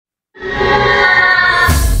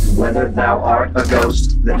thou art a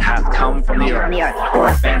ghost that hath come from the earth, or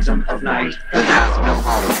a phantom of night that hath no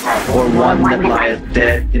heart, or one that lieth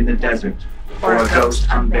dead in the desert, or a ghost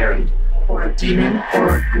unburied, or a demon,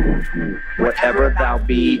 or a ghoul. Whatever thou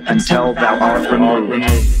be, until thou art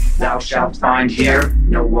removed, thou shalt find here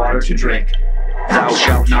no water to drink. Thou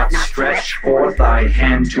shalt not stretch forth thy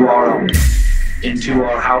hand to our own. Into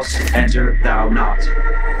our house enter thou not.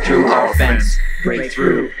 Through our fence break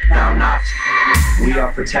through thou not. We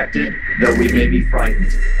are protected, though we may be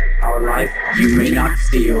frightened. Our life you may not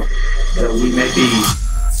steal, though we may be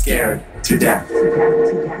scared to death.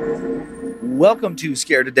 Welcome to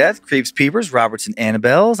Scared to Death, Creeps, Peepers, Roberts, and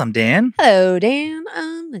Annabelles. I'm Dan. Hello, Dan.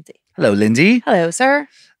 I'm Lynze. Hello, Lynze. Hello, sir.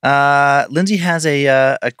 Lynze has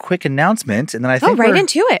a quick announcement, and then I think right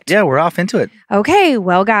into it. Yeah, we're off into it. Okay,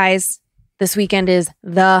 well, guys, this weekend is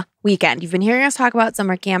the weekend. You've been hearing us talk about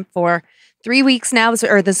summer camp for 3 weeks now.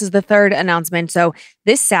 This is the third announcement. So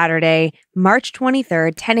this Saturday, March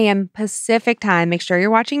 23rd, 10 a.m. Pacific time. Make sure you're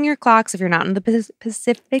watching your clocks if you're not in the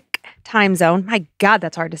Pacific time zone. My God,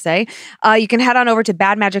 that's hard to say. You can head on over to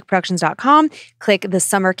badmagicproductions.com, click the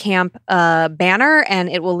summer camp banner, and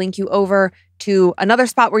it will link you over to another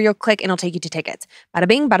spot where you'll click and it'll take you to tickets. Bada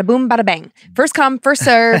bing, bada boom, bada bang. First come, first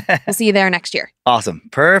serve. We'll see you there next year. Awesome.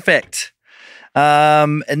 Perfect.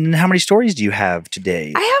 And how many stories do you have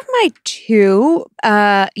today? I have my two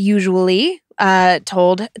usually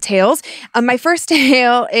told tales. My first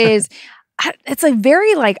tale is it's a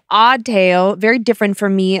very odd tale, very different for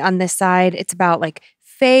me on this side. It's about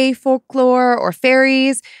fae folklore or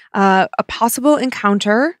fairies, a possible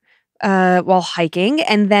encounter while hiking.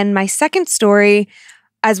 And then my second story,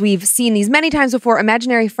 as we've seen these many times before,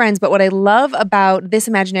 imaginary friends. But what I love about this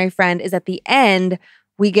imaginary friend is at the end,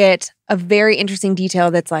 we get a very interesting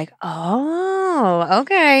detail that's oh,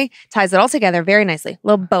 okay. Ties it all together very nicely.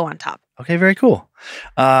 Little bow on top. Okay, very cool.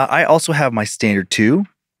 I also have my standard two.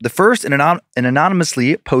 The first, an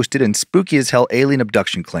anonymously posted and spooky as hell alien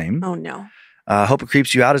abduction claim. Oh, no. Hope it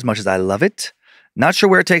creeps you out as much as I love it. Not sure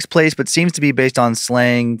where it takes place, but seems to be based on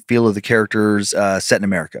slang, feel of the characters, set in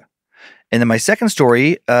America. And then my second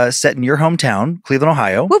story, set in your hometown, Cleveland,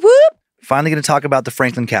 Ohio. Whoop, whoop. Finally going to talk about the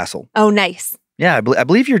Franklin Castle. Oh, nice. Yeah, I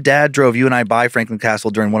believe your dad drove you and I by Franklin Castle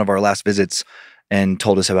during one of our last visits and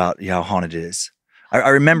told us about how haunted it is. I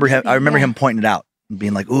remember him. I remember him pointing it out and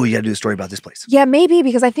being like, "Oh, you got to do a story about this place." Yeah, maybe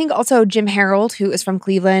because I think also Jim Harold, who is from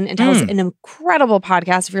Cleveland and tells an incredible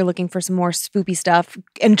podcast. If you're looking for some more spoopy stuff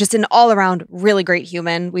and just an all around really great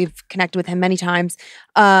human, we've connected with him many times.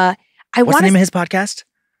 What's the name of his podcast?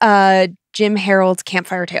 Jim Harold's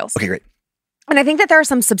Campfire Tales. Okay, great. And I think that there are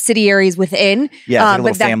some subsidiaries within. Yeah, it's a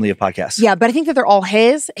little family of podcasts. Yeah, but I think that they're all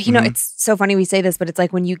his. You know, it's so funny we say this, but it's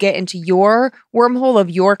when you get into your wormhole of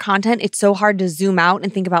your content, it's so hard to zoom out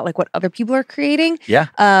and think about what other people are creating.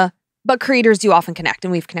 Yeah. But creators do often connect,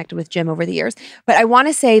 and we've connected with Jim over the years. But I want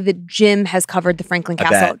to say that Jim has covered the Franklin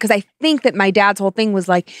Castle because I think that my dad's whole thing was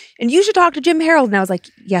and you should talk to Jim Harold. And I was like,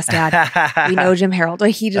 yes, Dad, we know Jim Harold.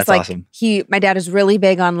 He just That's awesome. My dad is really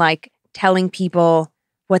big on telling people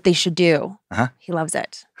what they should do. He loves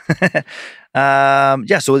it.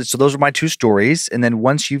 Yeah, so those are my two stories. And then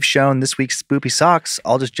once you've shown this week's spoopy socks,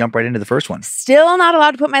 I'll just jump right into the first one. Still not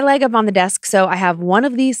allowed to put my leg up on the desk. So I have one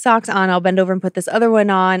of these socks on. I'll bend over and put this other one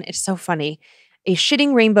on. It's so funny. A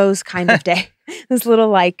shitting rainbows kind of day. This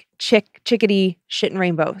little chickadee shitting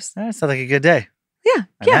rainbows. That sounds like a good day. Yeah.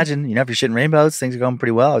 I imagine, if you're shitting rainbows, things are going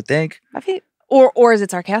pretty well, I would think. Or is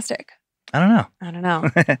it sarcastic? I don't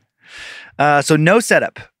know. So no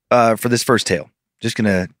setup for this first tale. Just going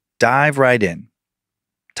to dive right in.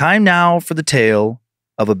 Time now for the tale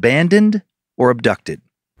of abandoned or abducted.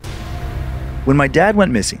 When my dad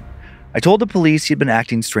went missing, I told the police he'd been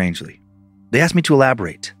acting strangely. They asked me to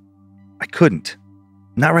elaborate. I couldn't.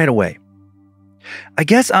 Not right away. I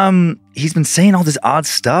guess he's been saying all this odd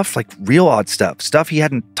stuff, real odd stuff he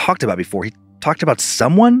hadn't talked about before. He talked about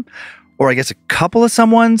someone, or I guess a couple of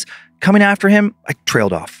someones, coming after him. I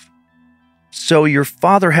trailed off. So your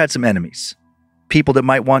father had some enemies, people that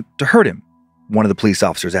might want to hurt him, one of the police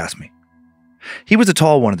officers asked me. He was a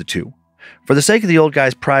tall one of the two. For the sake of the old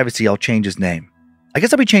guy's privacy, I'll change his name. I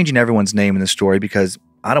guess I'll be changing everyone's name in this story because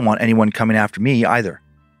I don't want anyone coming after me either.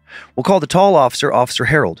 We'll call the tall officer Officer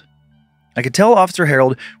Harold. I could tell Officer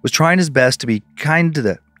Harold was trying his best to be kind to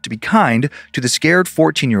the scared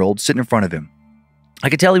 14-year-old sitting in front of him. I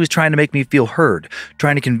could tell he was trying to make me feel heard,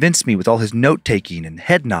 trying to convince me with all his note-taking and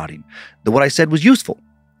head-nodding that what I said was useful,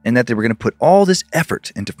 and that they were going to put all this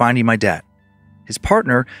effort into finding my dad. His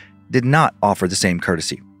partner did not offer the same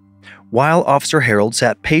courtesy. While Officer Harold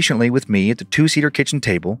sat patiently with me at the two-seater kitchen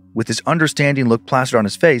table with this understanding look plastered on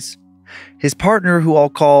his face, his partner, who I'll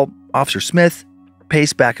call Officer Smith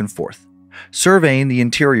paced back and forth, surveying the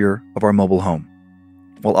interior of our mobile home.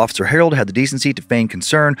 While Officer Harold had the decency to feign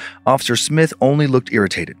concern, Officer Smith only looked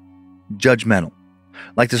irritated, judgmental,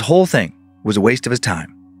 like this whole thing was a waste of his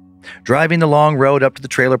time, driving the long road up to the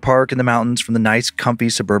trailer park in the mountains from the nice, comfy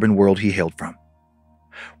suburban world he hailed from.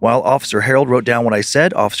 While Officer Harold wrote down what I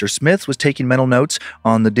said, Officer Smith was taking mental notes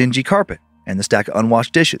on the dingy carpet and the stack of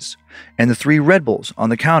unwashed dishes and the 3 Red Bulls on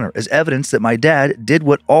the counter as evidence that my dad did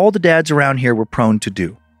what all the dads around here were prone to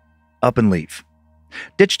do: up and leave.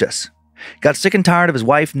 Ditched us. Got sick and tired of his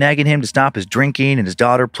wife nagging him to stop his drinking and his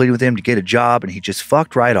daughter pleading with him to get a job, and he just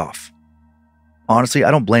fucked right off. Honestly,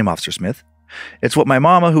 I don't blame Officer Smith. It's what my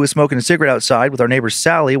mama, who was smoking a cigarette outside with our neighbor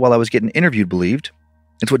Sally while I was getting interviewed, believed.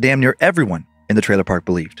 It's what damn near everyone in the trailer park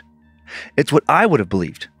believed. It's what I would have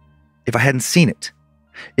believed if I hadn't seen it.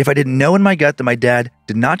 If I didn't know in my gut that my dad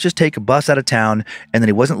did not just take a bus out of town and that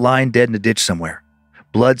he wasn't lying dead in a ditch somewhere,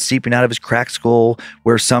 blood seeping out of his cracked skull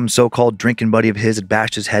where some so-called drinking buddy of his had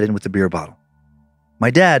bashed his head in with a beer bottle.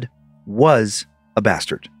 My dad was a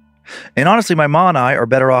bastard. And honestly, my ma and I are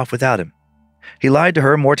better off without him. He lied to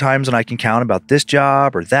her more times than I can count about this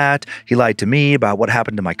job or that. He lied to me about what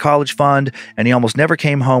happened to my college fund, and he almost never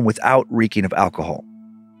came home without reeking of alcohol.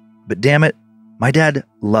 But damn it, my dad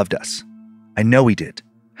loved us. I know he did.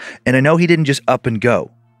 And I know he didn't just up and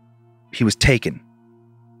go. He was taken.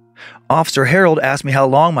 Officer Harold asked me how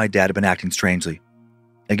long my dad had been acting strangely.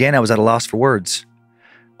 Again, I was at a loss for words.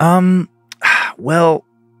 Well,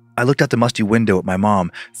 I looked out the musty window at my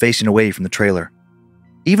mom, facing away from the trailer.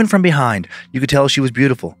 Even from behind, you could tell she was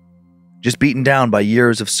beautiful, just beaten down by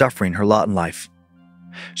years of suffering her lot in life.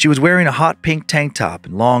 She was wearing a hot pink tank top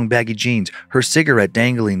and long baggy jeans, her cigarette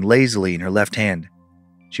dangling lazily in her left hand.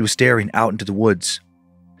 She was staring out into the woods.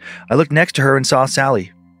 I looked next to her and saw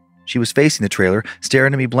Sally. She was facing the trailer,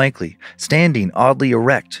 staring at me blankly, standing oddly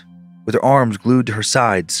erect, with her arms glued to her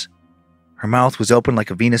sides. Her mouth was open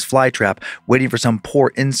like a Venus flytrap, waiting for some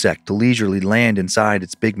poor insect to leisurely land inside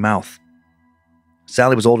its big mouth.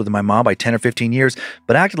 Sally was older than my mom by 10 or 15 years,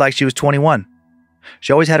 but acted like she was 21.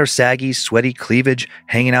 She always had her saggy, sweaty cleavage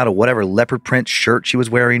hanging out of whatever leopard print shirt she was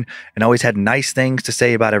wearing, and always had nice things to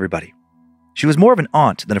say about everybody. She was more of an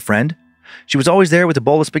aunt than a friend. She was always there with a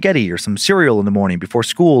bowl of spaghetti or some cereal in the morning before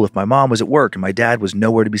school if my mom was at work and my dad was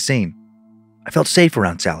nowhere to be seen. I felt safe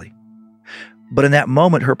around Sally. But in that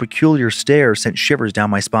moment, her peculiar stare sent shivers down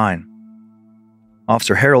my spine.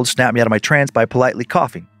 Officer Harold snapped me out of my trance by politely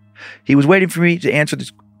coughing. He was waiting for me to answer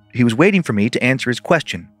his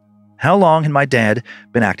question. How long had my dad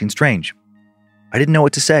been acting strange? I didn't know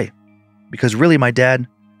what to say, because really my dad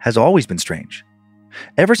has always been strange.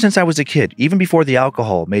 Ever since I was a kid, even before the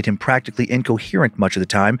alcohol made him practically incoherent much of the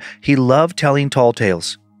time, he loved telling tall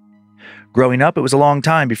tales. Growing up, it was a long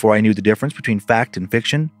time before I knew the difference between fact and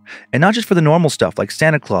fiction, and not just for the normal stuff like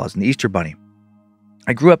Santa Claus and the Easter Bunny.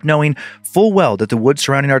 I grew up knowing full well that the woods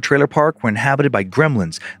surrounding our trailer park were inhabited by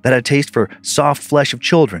gremlins that had a taste for soft flesh of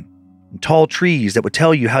children, and tall trees that would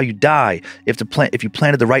tell you how you die if you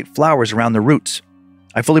planted the right flowers around their roots.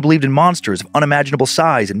 I fully believed in monsters of unimaginable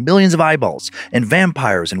size and millions of eyeballs, and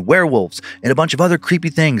vampires and werewolves, and a bunch of other creepy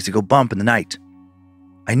things that go bump in the night.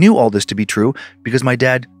 I knew all this to be true because my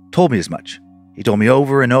dad told me as much. He told me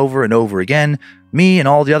over and over and over again, me and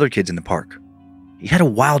all the other kids in the park. He had a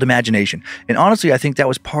wild imagination, and honestly, I think that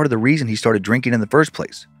was part of the reason he started drinking in the first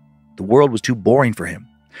place. The world was too boring for him.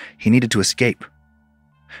 He needed to escape.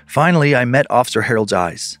 Finally, I met Officer Harold's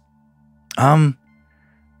eyes. I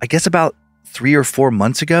guess about 3 or 4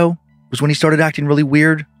 months ago was when he started acting really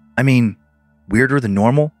weird. I mean, weirder than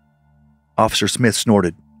normal. Officer Smith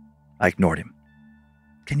snorted. I ignored him.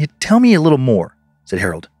 Can you tell me a little more? Said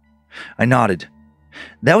Harold. I nodded.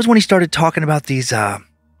 That was when he started talking about these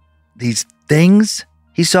things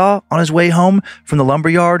he saw on his way home from the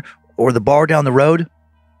lumberyard or the bar down the road.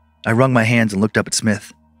 I wrung my hands and looked up at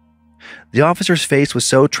Smith. The officer's face was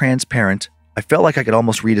so transparent, I felt like I could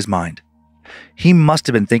almost read his mind. He must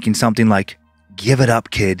have been thinking something like, "Give it up,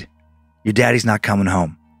 kid. Your daddy's not coming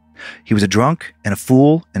home. He was a drunk and a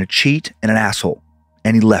fool and a cheat and an asshole,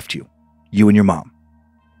 and he left you and your mom."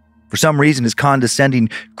 For some reason, his condescending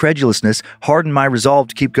credulousness hardened my resolve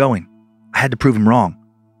to keep going. I had to prove him wrong.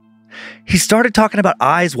 He started talking about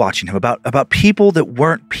eyes watching him, about people that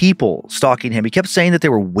weren't people stalking him. He kept saying that they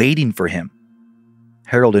were waiting for him.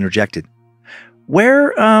 Harold interjected.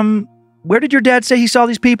 Where did your dad say he saw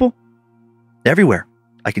these people? Everywhere,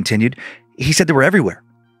 I continued. He said they were everywhere.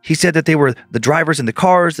 He said that they were the drivers in the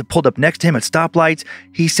cars that pulled up next to him at stoplights.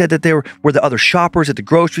 He said that they were the other shoppers at the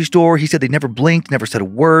grocery store. He said they never blinked, never said a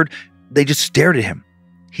word. They just stared at him.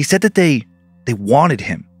 He said that they wanted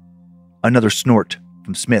him. Another snort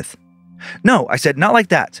from Smith. No, I said, not like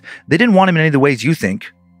that. They didn't want him in any of the ways you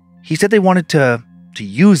think. He said they wanted to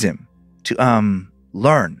use him, to,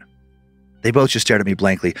 learn. They both just stared at me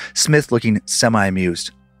blankly, Smith looking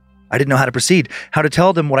semi-amused. I didn't know how to proceed, how to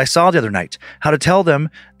tell them what I saw the other night, how to tell them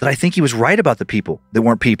that I think he was right about the people that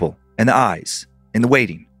weren't people, and the eyes, and the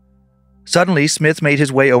waiting. Suddenly, Smith made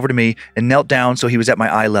his way over to me and knelt down so he was at my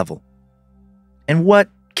eye level. And what,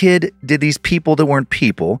 kid, did these people that weren't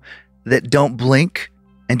people, that don't blink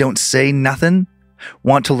and don't say nothing,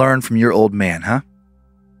 want to learn from your old man, huh?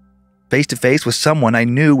 Face to face with someone I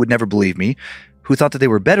knew would never believe me, who thought that they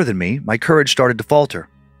were better than me, my courage started to falter.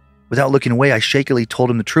 Without looking away, I shakily told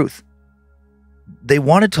him the truth. They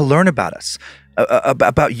wanted to learn about us,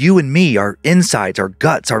 about you and me, our insides, our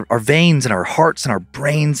guts, our veins and our hearts and our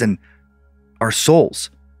brains and our souls.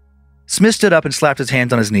 Smith stood up and slapped his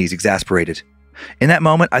hands on his knees, exasperated. In that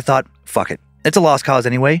moment, I thought, fuck it. It's a lost cause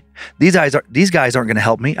anyway. These guys aren't going to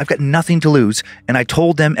help me. I've got nothing to lose, and I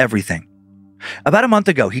told them everything. About a month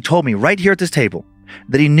ago, he told me right here at this table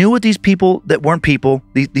that he knew what these people that weren't people,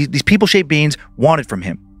 these people-shaped beings, wanted from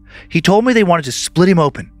him. He told me they wanted to split him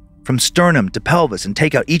open, from sternum to pelvis, and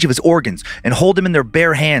take out each of his organs and hold them in their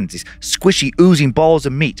bare hands, these squishy, oozing balls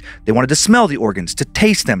of meat. They wanted to smell the organs, to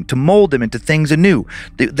taste them, to mold them into things anew.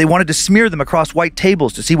 They wanted to smear them across white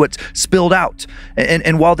tables to see what's spilled out.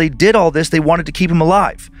 And while they did all this, they wanted to keep him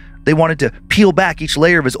alive. They wanted to peel back each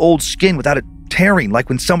layer of his old skin without it tearing, like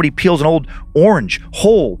when somebody peels an old orange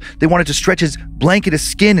whole. They wanted to stretch his blanket of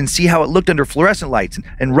skin and see how it looked under fluorescent lights,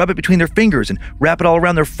 and rub it between their fingers and wrap it all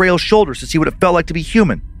around their frail shoulders to see what it felt like to be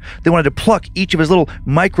human. They wanted to pluck each of his little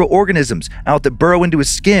microorganisms out that burrow into his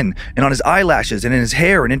skin and on his eyelashes and in his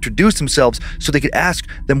hair and introduce themselves so they could ask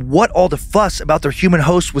them what all the fuss about their human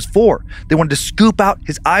host was for. They wanted to scoop out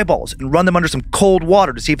his eyeballs and run them under some cold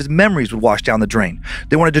water to see if his memories would wash down the drain.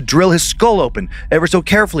 They wanted to drill his skull open ever so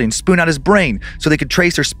carefully and spoon out his brain so they could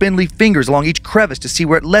trace their spindly fingers along each crevice to see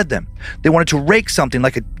where it led them. They wanted to rake something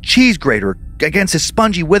like a cheese grater against his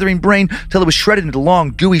spongy, withering brain till it was shredded into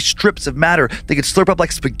long, gooey strips of matter they could slurp up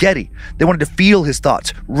like spaghetti. They wanted to feel his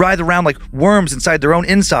thoughts, writhe around like worms inside their own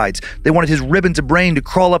insides. They wanted his ribbons of brain to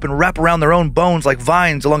crawl up and wrap around their own bones like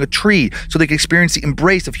vines along a tree so they could experience the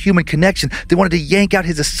embrace of human connection. They wanted to yank out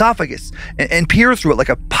his esophagus and peer through it like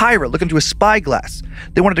a pirate looking through a spyglass.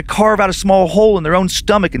 They wanted to carve out a small hole in their own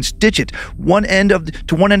stomach and stitch it to one end of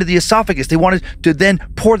the esophagus. They wanted to then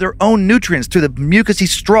pour their own nutrients through the mucousy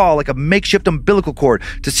straw like a makeshift umbilical cord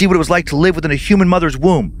to see what it was like to live within a human mother's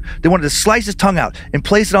womb. They wanted to slice his tongue out and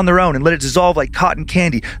place it on their own and let it dissolve like cotton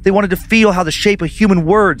candy. They wanted to feel how the shape of human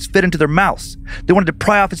words fit into their mouths. They wanted to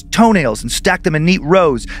pry off his toenails and stack them in neat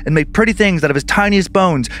rows and make pretty things out of his tiniest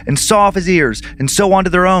bones and saw off his ears and sew onto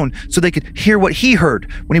their own so they could hear what he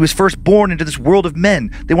heard when he was first born into this world of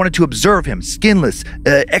men. They wanted to observe him, skinless,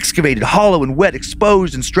 excavated, hollow and wet,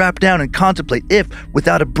 exposed and strapped down, and contemplate if,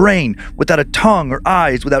 without a brain, without a tongue or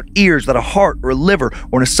eyes, without ears, without a heart or a liver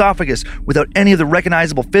or an esophagus, without any of the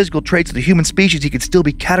recognizable physical traits of the human species, he could still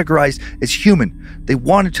be categorized as human. They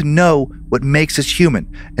wanted to know what makes us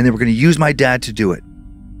human, and they were going to use my dad to do it.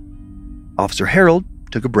 Officer Harold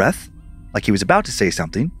took a breath, like he was about to say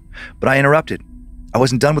something, but I interrupted. I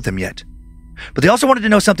wasn't done with him yet. But they also wanted to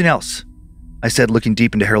know something else, I said, looking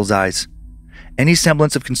deep into Harold's eyes. Any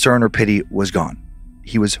semblance of concern or pity was gone.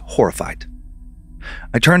 He was horrified.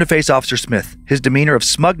 I turned to face Officer Smith. His demeanor of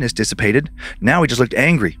smugness dissipated. Now he just looked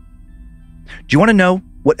angry. Do you want to know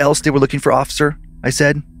what else they were looking for, officer? I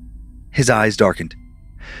said. His eyes darkened.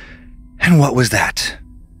 And what was that?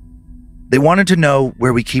 They wanted to know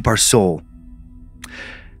where we keep our soul.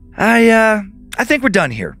 I think we're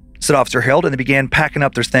done here, said Officer Harold, and they began packing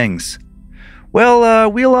up their things.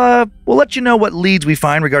 Well, we'll let you know what leads we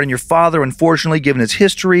find regarding your father. Unfortunately, given his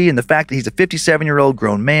history and the fact that he's a 57-year-old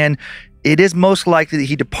grown man, it is most likely that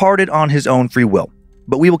he departed on his own free will.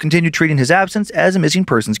 But we will continue treating his absence as a missing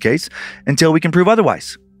persons case until we can prove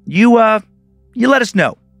otherwise. You let us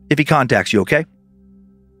know if he contacts you, okay?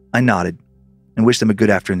 I nodded and wished them a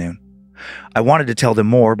good afternoon. I wanted to tell them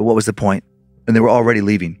more, but what was the point? And they were already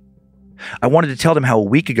leaving. I wanted to tell them how a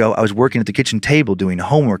week ago I was working at the kitchen table doing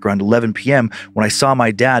homework around 11 p.m. when I saw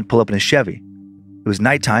my dad pull up in a Chevy. It was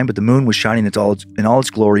nighttime, but the moon was shining in all its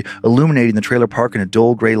glory, illuminating the trailer park in a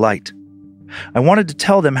dull gray light. I wanted to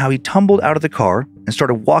tell them how he tumbled out of the car and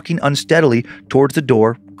started walking unsteadily towards the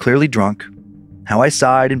door, clearly drunk, how I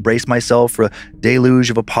sighed and braced myself for a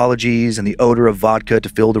deluge of apologies and the odor of vodka to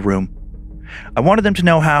fill the room. I wanted them to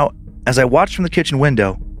know how, as I watched from the kitchen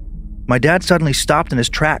window, my dad suddenly stopped in his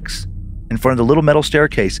tracks in front of the little metal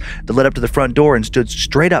staircase that led up to the front door and stood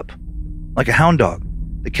straight up, like a hound dog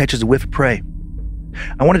that catches a whiff of prey.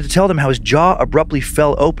 I wanted to tell them how his jaw abruptly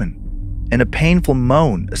fell open and a painful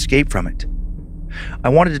moan escaped from it. I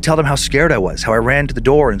wanted to tell them how scared I was, how I ran to the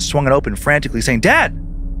door and swung it open frantically, saying,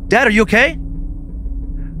 "Dad! Dad, are you okay?"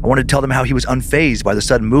 I wanted to tell them how he was unfazed by the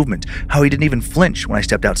sudden movement, how he didn't even flinch when I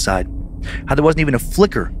stepped outside, how there wasn't even a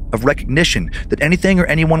flicker of recognition that anything or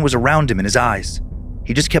anyone was around him in his eyes.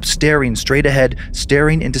 He just kept staring straight ahead,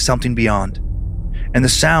 staring into something beyond. And the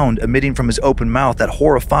sound emitting from his open mouth, that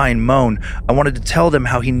horrifying moan, I wanted to tell them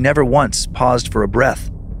how he never once paused for a breath.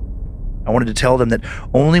 I wanted to tell them that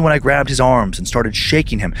only when I grabbed his arms and started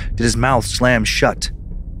shaking him did his mouth slam shut.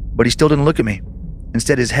 But he still didn't look at me.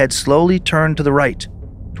 Instead, his head slowly turned to the right,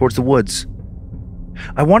 towards the woods.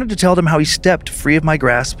 I wanted to tell them how he stepped free of my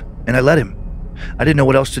grasp, and I let him. I didn't know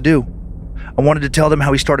what else to do. I wanted to tell them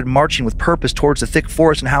how he started marching with purpose towards the thick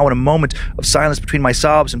forest, and how in a moment of silence between my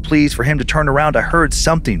sobs and pleas for him to turn around, I heard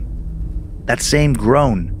something. That same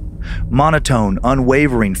groan. Monotone,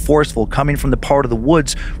 unwavering, forceful, coming from the part of the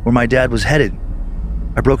woods where my dad was headed.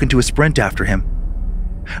 I broke into a sprint after him.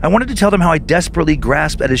 I wanted to tell them how I desperately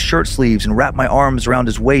grasped at his shirt sleeves and wrapped my arms around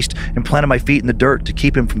his waist and planted my feet in the dirt to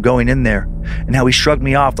keep him from going in there, and how he shrugged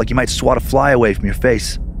me off like you might swat a fly away from your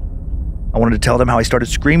face. I wanted to tell them how I started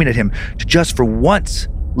screaming at him to just for once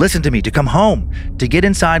listen to me, to come home, to get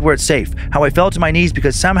inside where it's safe, how I fell to my knees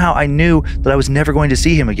because somehow I knew that I was never going to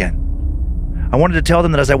see him again. I wanted to tell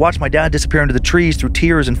them that as I watched my dad disappear into the trees through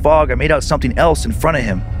tears and fog, I made out something else in front of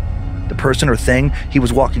him. The person or thing he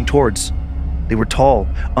was walking towards. They were tall,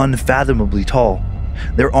 unfathomably tall.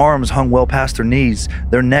 Their arms hung well past their knees,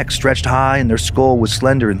 their necks stretched high, and their skull was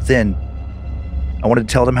slender and thin. I wanted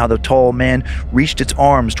to tell them how the tall man reached its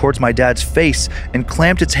arms towards my dad's face and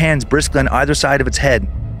clamped its hands briskly on either side of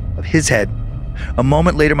his head. A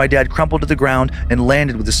moment later, my dad crumpled to the ground and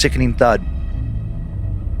landed with a sickening thud.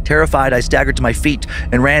 Terrified, I staggered to my feet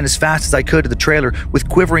and ran as fast as I could to the trailer. With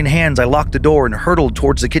quivering hands, I locked the door and hurtled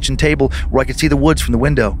towards the kitchen table where I could see the woods from the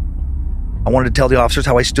window. I wanted to tell the officers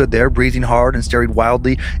how I stood there, breathing hard and staring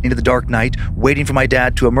wildly into the dark night, waiting for my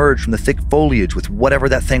dad to emerge from the thick foliage with whatever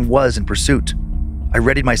that thing was in pursuit. I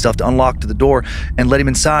readied myself to unlock the door and let him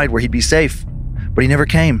inside where he'd be safe, but he never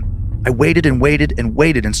came. I waited and waited and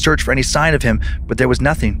waited and searched for any sign of him, but there was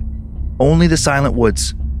nothing. Only the silent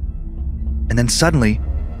woods. And then suddenly,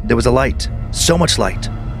 there was a light. So much light.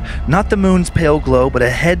 Not the moon's pale glow, but a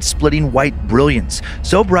head-splitting white brilliance.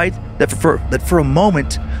 So bright that for a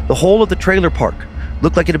moment, the whole of the trailer park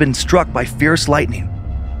looked like it had been struck by fierce lightning.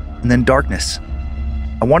 And then darkness.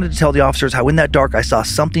 I wanted to tell the officers how in that dark I saw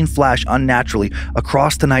something flash unnaturally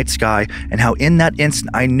across the night sky, and how in that instant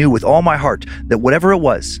I knew with all my heart that whatever it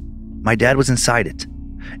was, my dad was inside it.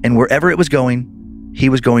 And wherever it was going, he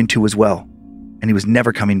was going to as well. And he was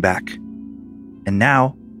never coming back. And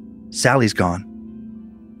now, Sally's gone.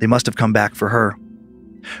 They must have come back for her.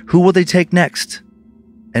 Who will they take next?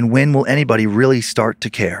 And when will anybody really start to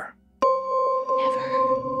care?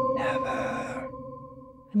 Never.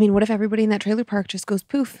 I mean, what if everybody in that trailer park just goes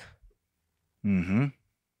poof? Mm-hmm.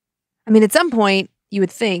 I mean, at some point, you would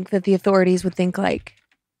think that the authorities would think like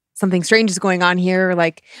something strange is going on here. Or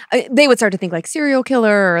like they would start to think like serial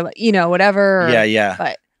killer or, you know, whatever. Yeah.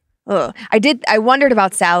 But I wondered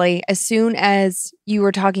about Sally as soon as you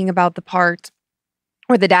were talking about the part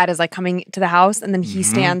where the dad is like coming to the house and then he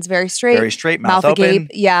stands very straight, mouth open.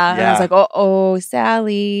 agape. Yeah. And I was like, oh,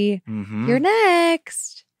 Sally, you're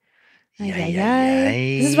next.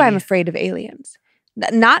 This is why I'm afraid of aliens.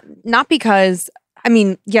 Not because, I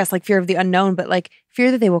mean, yes, like fear of the unknown, but like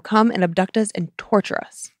fear that they will come and abduct us and torture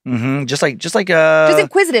us. Just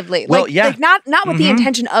inquisitively. Well, like not with the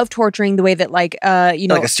intention of torturing the way that like, you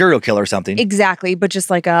know. Like a serial killer or something. Exactly. But just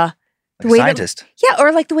like the way scientist.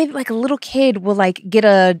 Or like the way that like a little kid will like get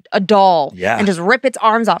a doll and just rip its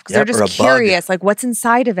arms off because they're just curious, like what's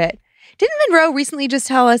inside of it. Didn't Monroe recently just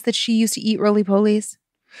tell us that she used to eat roly-polies?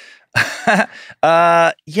 Yeah,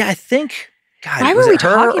 I think. God, why was were we it her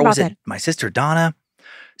talking or about was that? it my sister Donna?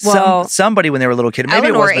 Well, somebody when they were a little kid. Maybe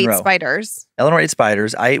Eleanor it was Monroe. ate spiders. Eleanor ate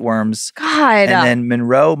spiders. I ate worms. God. And then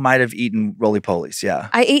Monroe might have eaten roly-polies. Yeah.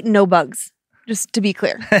 I ate no bugs, just to be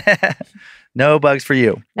clear. No bugs for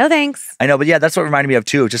you. No thanks. I know, but yeah, that's what reminded me of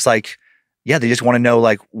too. Just like, yeah, they just want to know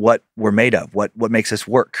like what we're made of, what makes us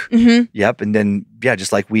work. Yep. And then, yeah,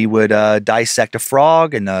 just like we would dissect a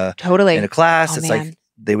frog in a class. It's like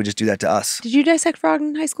they would just do that to us. Did you dissect frog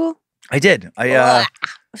in high school? I did. It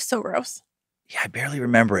was so gross. Yeah, I barely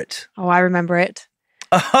remember it. Oh, I remember it.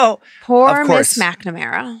 Oh, poor Miss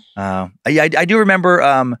McNamara. I do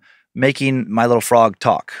remember making my little frog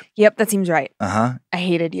talk. Yep, that seems right. Uh-huh. I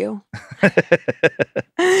hated you.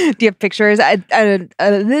 Do you have pictures? Do you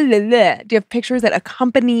have pictures that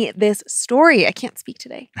accompany this story? I can't speak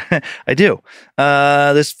today. I do.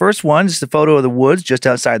 This first one is a photo of the woods just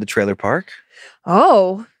outside the trailer park.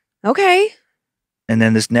 Oh, okay. And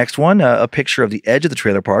then this next one, a picture of the edge of the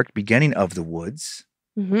trailer park, beginning of the woods.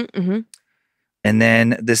 And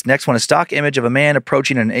then this next one, a stock image of a man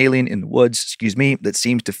approaching an alien in the woods, that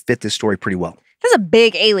seems to fit this story pretty well. That's a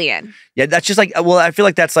big alien. Yeah, that's just like, well, I feel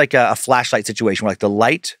like that's like a flashlight situation where like the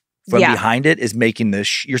light from behind it is making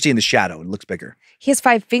you're seeing the shadow. It looks bigger. He has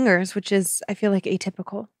 5 fingers, which is, I feel like,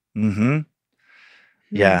 atypical.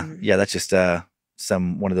 Yeah, that's just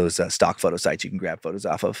one of those stock photo sites you can grab photos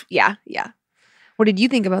off of. Yeah. What did you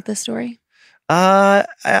think about this story?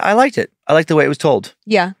 I liked it. I liked the way it was told.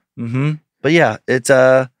 Yeah. But yeah, it's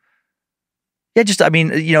I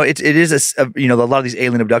mean, it is a lot of these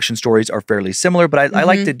alien abduction stories are fairly similar, but I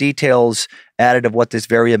like the details added of what this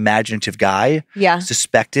very imaginative guy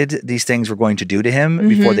suspected these things were going to do to him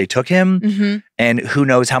before they took him. And who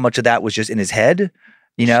knows how much of that was just in his head,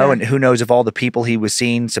 and who knows if all the people he was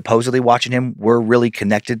seeing supposedly watching him were really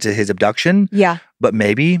connected to his abduction. Yeah. But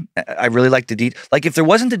maybe I really like like if there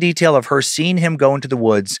wasn't the detail of her seeing him go into the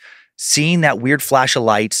woods, seeing that weird flash of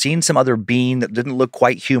light, seeing some other being that didn't look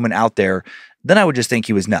quite human out there, then I would just think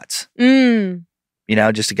he was nuts.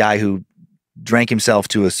 Just a guy who drank himself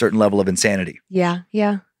to a certain level of insanity. Yeah.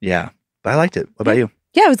 But I liked it. What about you?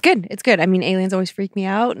 Yeah, it was good. It's good. I mean, aliens always freak me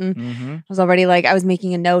out. And I was already like, I was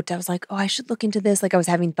making a note. I was like, oh, I should look into this. Like I was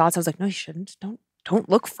having thoughts. I was like, no, you shouldn't. Don't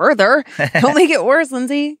look further. Don't make it worse,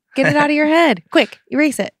 Lynze. Get it out of your head. Quick,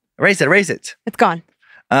 erase it. Erase it. It's gone.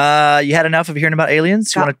 You had enough of hearing about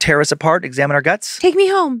aliens? You want to tear us apart, examine our guts? Take me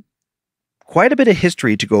home. Quite a bit of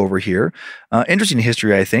history to go over here. Interesting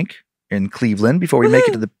history, I think, in Cleveland before we make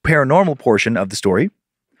it to the paranormal portion of the story.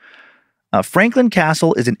 Franklin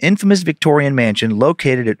Castle is an infamous Victorian mansion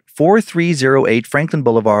located at 4308 Franklin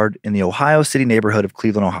Boulevard in the Ohio City neighborhood of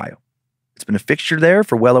Cleveland, Ohio. It's been a fixture there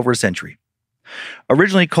for well over a century.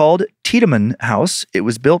 Originally called Tiedemann House, it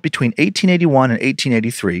was built between 1881 and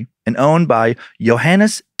 1883 and owned by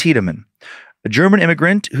Johannes Tiedemann, a German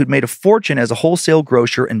immigrant who'd made a fortune as a wholesale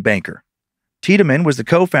grocer and banker. Tiedemann was the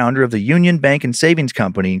co-founder of the Union Bank and Savings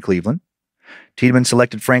Company in Cleveland. Tiedemann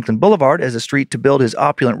selected Franklin Boulevard as a street to build his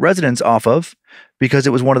opulent residence off of because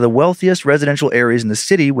it was one of the wealthiest residential areas in the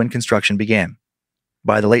city when construction began.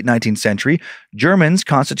 By the late 19th century, Germans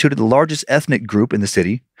constituted the largest ethnic group in the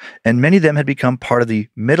city, and many of them had become part of the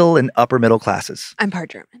middle and upper middle classes. I'm part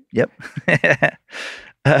German. Yep.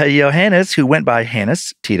 Johannes, who went by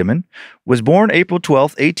Hannes Tiedemann, was born April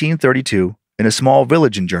 12, 1832, in a small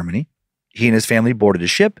village in Germany. He and his family boarded a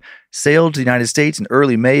ship, sailed to the United States in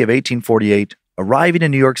early May of 1848, arriving in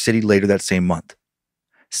New York City later that same month.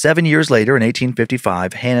 7 years later, in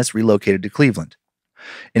 1855, Hannes relocated to Cleveland.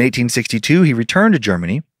 In 1862, he returned to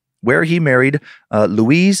Germany, where he married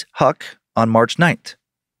Louise Huck on March 9th.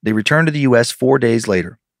 They returned to the U.S. 4 days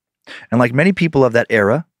later. And like many people of that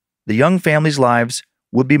era, the young family's lives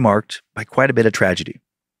would be marked by quite a bit of tragedy.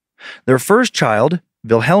 Their first child,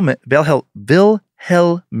 Wilhelmina,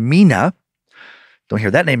 don't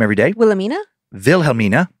hear that name every day. Wilhelmina?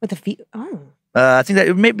 Wilhelmina. With a V? Oh. I think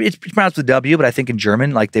that maybe it's pronounced with a W, but I think in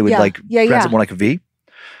German, like they would pronounce it more like a V.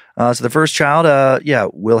 So the first child,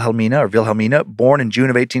 Wilhelmina, born in June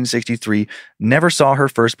of 1863, never saw her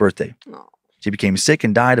first birthday. Oh. She became sick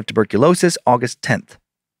and died of tuberculosis August 10th.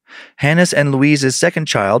 Hannes and Louise's second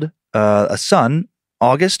child, a son,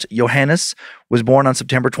 August Johannes, was born on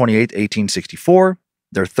September 28th, 1864.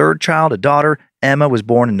 Their third child, a daughter, Emma, was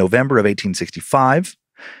born in November of 1865.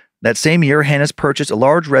 That same year, Hannes purchased a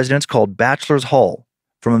large residence called Bachelor's Hall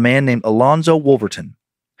from a man named Alonzo Wolverton.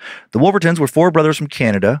 The Wolvertons were 4 brothers from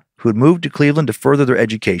Canada who had moved to Cleveland to further their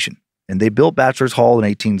education, and they built Bachelor's Hall in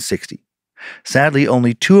 1860. Sadly,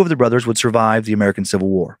 only 2 of the brothers would survive the American Civil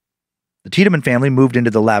War. The Tiedemann family moved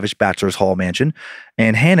into the lavish Bachelor's Hall mansion,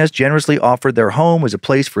 and Hannes generously offered their home as a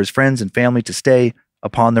place for his friends and family to stay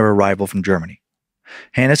upon their arrival from Germany.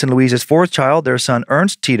 Hannes and Louise's 4th child, their son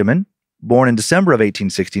Ernst Tiedemann, born in December of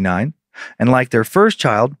 1869, and like their first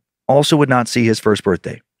child, also would not see his first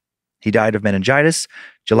birthday. He died of meningitis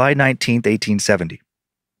July 19, 1870.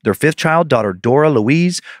 Their 5th child, daughter Dora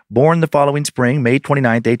Louise, born the following spring, May 29,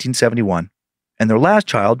 1871. And their last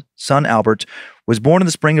child, son Albert, was born in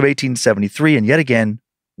the spring of 1873 and yet again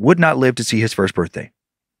would not live to see his first birthday.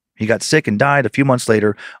 He got sick and died a few months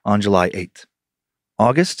later on July 8th.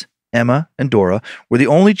 August, Emma, and Dora were the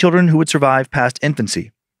only children who would survive past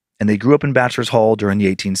infancy, and they grew up in Bachelor's Hall during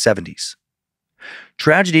the 1870s.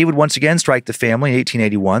 Tragedy would once again strike the family in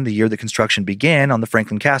 1881, the year that construction began on the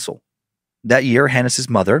Franklin Castle. That year, Hannes's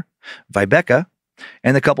mother, Vibeke,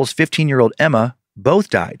 and the couple's 15-year-old Emma both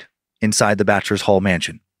died inside the Bachelor's Hall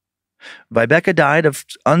mansion. Vibeke died of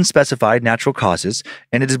unspecified natural causes,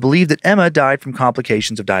 and it is believed that Emma died from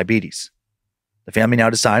complications of diabetes. The family now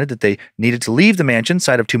decided that they needed to leave the mansion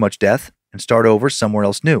site of too much death and start over somewhere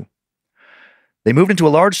else new. They moved into a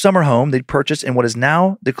large summer home they'd purchased in what is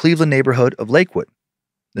now the Cleveland neighborhood of Lakewood.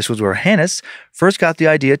 This was where Hannes first got the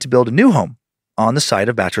idea to build a new home on the site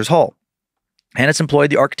of Bachelor's Hall. Hannes employed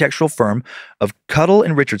the architectural firm of Cuttle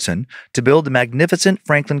and Richardson to build the magnificent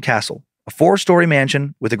Franklin Castle, a 4-story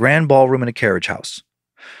mansion with a grand ballroom and a carriage house.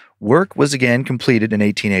 Work was again completed in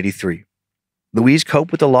 1883. Louise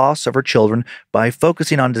coped with the loss of her children by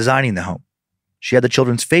focusing on designing the home. She had the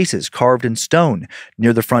children's faces carved in stone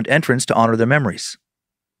near the front entrance to honor their memories.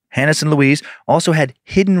 Hannes and Louise also had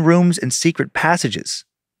hidden rooms and secret passages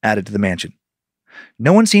added to the mansion.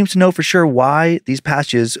 No one seems to know for sure why these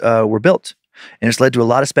passages were built, and it's led to a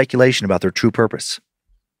lot of speculation about their true purpose.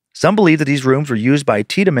 Some believe that these rooms were used by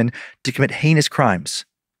Tiedemann to commit heinous crimes.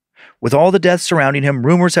 With all the deaths surrounding him,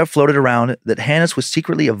 rumors have floated around that Hannes was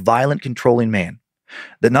secretly a violent, controlling man,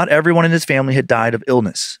 that not everyone in his family had died of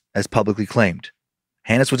illness, as publicly claimed.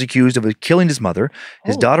 Hannes was accused of killing his mother,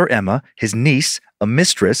 his daughter Emma, his niece, a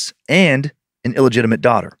mistress, and an illegitimate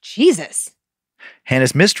daughter. Jesus.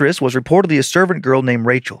 Hannes' mistress was reportedly a servant girl named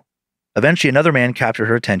Rachel. Eventually, another man captured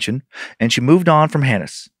her attention, and she moved on from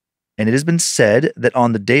Hannes. And it has been said that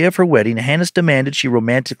on the day of her wedding, Hannes demanded she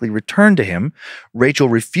romantically return to him. Rachel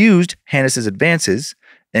refused Hannes' advances,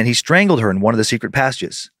 and he strangled her in one of the secret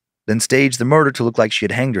passages, then staged the murder to look like she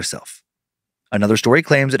had hanged herself. Another story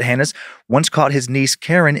claims that Hannes once caught his niece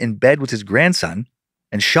Karen in bed with his grandson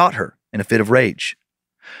and shot her in a fit of rage.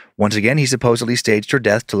 Once again, he supposedly staged her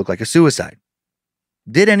death to look like a suicide.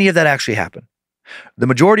 Did any of that actually happen? The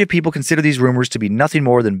majority of people consider these rumors to be nothing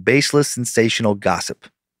more than baseless, sensational gossip.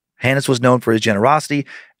 Hannes was known for his generosity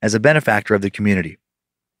as a benefactor of the community.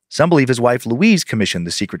 Some believe his wife Louise commissioned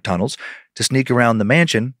the secret tunnels to sneak around the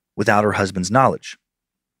mansion without her husband's knowledge.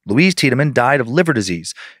 Louise Tiedemann died of liver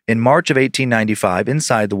disease in March of 1895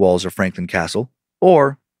 inside the walls of Franklin Castle,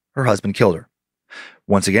 or her husband killed her.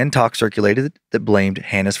 Once again, talk circulated that blamed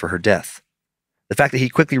Hannes for her death. The fact that he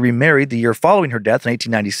quickly remarried the year following her death in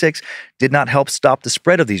 1896 did not help stop the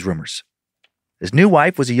spread of these rumors. His new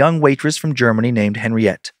wife was a young waitress from Germany named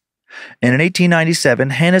Henriette. And in 1897,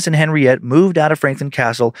 Hannes and Henriette moved out of Franklin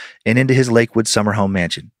Castle and into his Lakewood summer home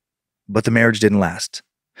mansion. But the marriage didn't last.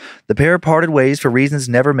 The pair parted ways for reasons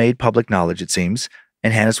never made public knowledge, it seems,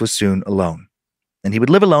 and Hannes was soon alone. And he would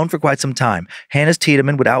live alone for quite some time. Hannes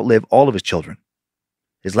Tiedemann would outlive all of his children.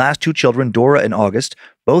 His last 2 children, Dora and August,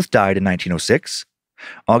 both died in 1906.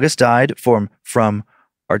 August died from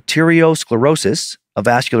arteriosclerosis, a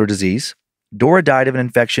vascular disease. Dora died of an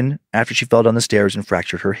infection after she fell down the stairs and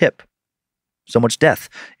fractured her hip. So much death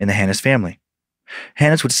in the Hannes family.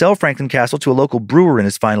 Hannes would sell Franklin Castle to a local brewer in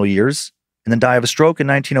his final years, and then die of a stroke in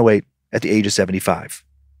 1908 at the age of 75.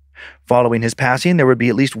 Following his passing, there would be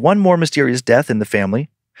at least one more mysterious death in the family,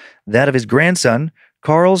 that of his grandson,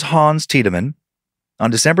 Carl Hans Tiedemann. On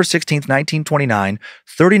December 16, 1929,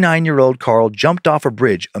 39-year-old Carl jumped off a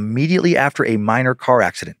bridge immediately after a minor car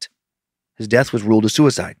accident. His death was ruled a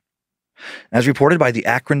suicide. As reported by the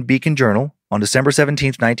Akron Beacon Journal on December 17,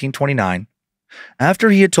 1929, after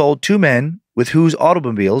he had told 2 men with whose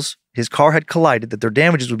automobiles his car had collided that their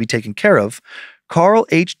damages would be taken care of, Carl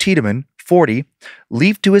H. Tiedemann, 40,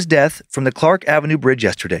 leaped to his death from the Clark Avenue Bridge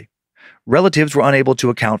yesterday. Relatives were unable to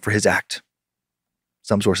account for his act.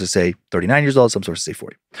 Some sources say 39 years old, some sources say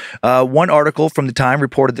 40. One article from the time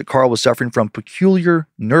reported that Carl was suffering from peculiar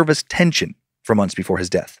nervous tension for months before his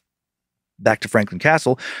death. Back to Franklin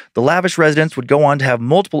Castle, the lavish residence would go on to have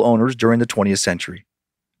multiple owners during the 20th century.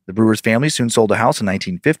 The brewer's family soon sold a house in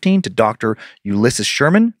 1915 to Dr. Ulysses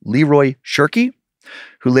Sherman, Leroy Shirkey,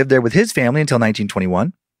 who lived there with his family until 1921.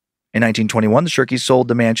 In 1921, the Shirkeys sold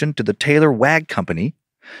the mansion to the Taylor Wag Company.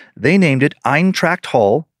 They named it Eintracht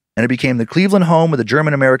Hall, and it became the Cleveland home of the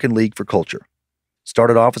German-American League for Culture.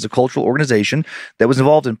 Started off as a cultural organization that was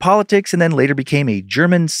involved in politics and then later became a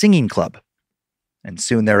German singing club. And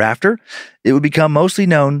soon thereafter, it would become mostly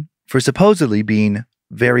known for supposedly being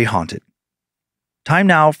very haunted. Time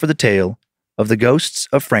now for the tale of the ghosts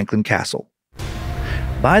of Franklin Castle.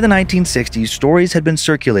 By the 1960s, stories had been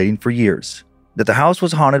circulating for years that the house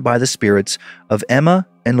was haunted by the spirits of Emma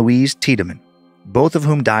and Louise Tiedemann, both of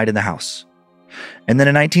whom died in the house. And then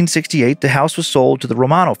in 1968, the house was sold to the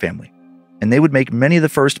Romano family, and they would make many of the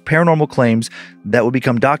first paranormal claims that would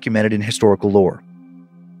become documented in historical lore.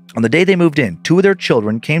 On the day they moved in, 2 of their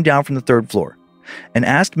children came down from the 3rd floor and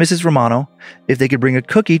asked Mrs. Romano if they could bring a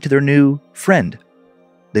cookie to their new friend.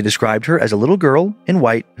 They described her as a little girl in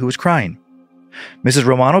white who was crying. Mrs.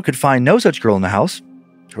 Romano could find no such girl in the house.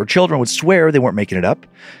 Her children would swear they weren't making it up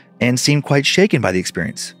and seemed quite shaken by the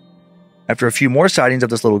experience. After a few more sightings of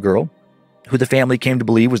this little girl, who the family came to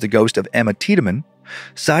believe was the ghost of Emma Tiedemann,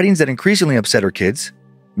 sightings that increasingly upset her kids,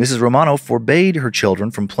 Mrs. Romano forbade her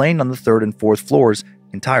children from playing on the 3rd and 4th floors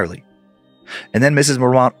entirely. And then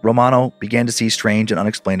Mrs. Romano began to see strange and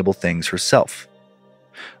unexplainable things herself.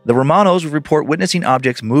 The Romanos would report witnessing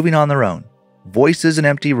objects moving on their own, voices in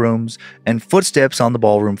empty rooms, and footsteps on the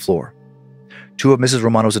ballroom floor. 2 of Mrs.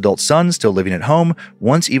 Romano's adult sons, still living at home,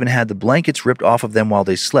 once even had the blankets ripped off of them while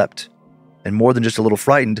they slept. And more than just a little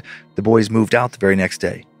frightened, the boys moved out the very next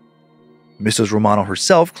day. Mrs. Romano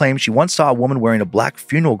herself claimed she once saw a woman wearing a black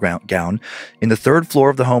funeral gown in the 3rd floor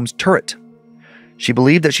of the home's turret. She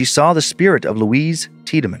believed that she saw the spirit of Louise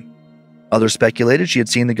Tiedemann. Others speculated she had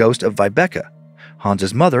seen the ghost of Vibeke,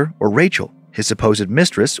 Hans's mother, or Rachel, his supposed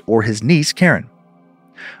mistress, or his niece Karen.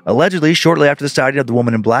 Allegedly, shortly after the sighting of the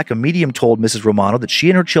woman in black, a medium told Mrs. Romano that she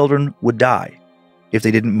and her children would die if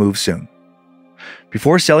they didn't move soon.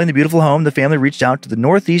 Before selling the beautiful home, the family reached out to the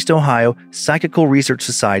Northeast Ohio Psychical Research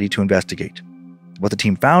Society to investigate. What the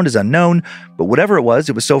team found is unknown, but whatever it was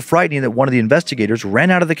so frightening that one of the investigators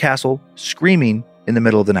ran out of the castle screaming in the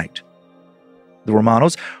middle of the night. The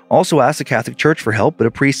Romanos also asked the Catholic Church for help, but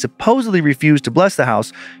a priest supposedly refused to bless the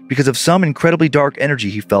house because of some incredibly dark energy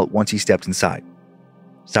he felt once he stepped inside.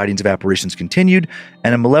 Sightings of apparitions continued,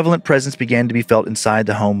 and a malevolent presence began to be felt inside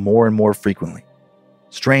the home more and more frequently.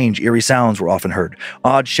 Strange, eerie sounds were often heard,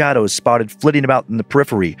 odd shadows spotted flitting about in the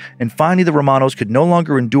periphery, and finally the Romanos could no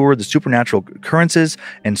longer endure the supernatural occurrences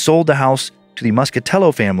and sold the house to the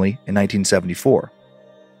Muscatello family in 1974.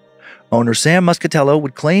 Owner Sam Muscatello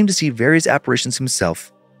would claim to see various apparitions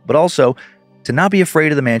himself, but also to not be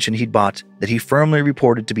afraid of the mansion he'd bought that he firmly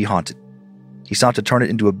reported to be haunted. He sought to turn it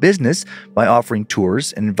into a business by offering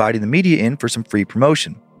tours and inviting the media in for some free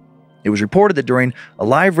promotion. It was reported that during a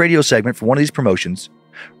live radio segment for one of these promotions,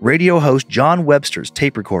 radio host John Webster's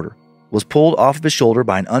tape recorder was pulled off of his shoulder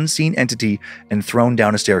by an unseen entity and thrown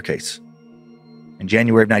down a staircase. In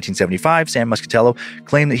January of 1975, Sam Muscatello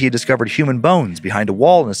claimed that he had discovered human bones behind a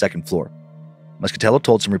wall on the 2nd floor. Muscatello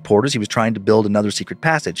told some reporters he was trying to build another secret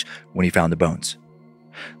passage when he found the bones.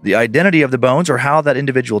 The identity of the bones or how that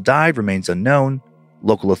individual died remains unknown.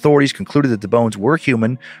 Local authorities concluded that the bones were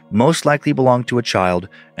human, most likely belonged to a child,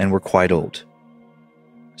 and were quite old.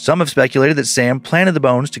 Some have speculated that Sam planted the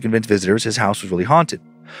bones to convince visitors his house was really haunted.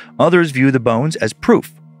 Others view the bones as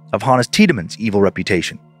proof of Hannes Tiedemann's evil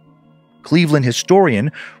reputation. Cleveland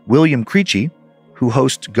historian William Creechy, who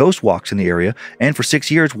hosts ghost walks in the area and for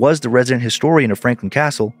 6 years was the resident historian of Franklin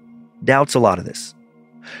Castle, doubts a lot of this.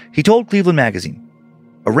 He told Cleveland Magazine,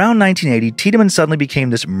 "Around 1980, Tiedemann suddenly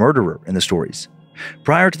became this murderer in the stories.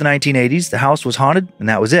 Prior to the 1980s, the house was haunted, and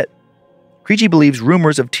that was it." Creechy believes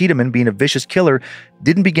rumors of Tiedemann being a vicious killer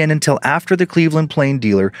didn't begin until after the Cleveland Plain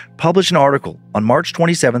Dealer published an article on March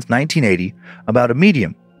 27, 1980, about a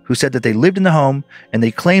medium who said that they lived in the home and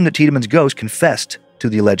they claimed that Tiedemann's ghost confessed to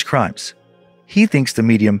the alleged crimes. He thinks the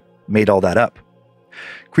medium made all that up.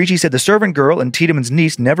 Creechy said the servant girl and Tiedemann's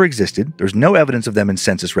niece never existed, there's no evidence of them in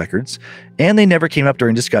census records, and they never came up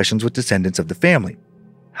during discussions with descendants of the family.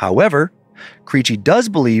 However, Creechy does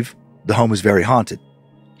believe the home is very haunted.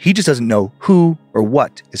 He just doesn't know who or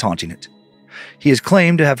what is haunting it. He has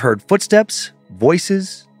claimed to have heard footsteps,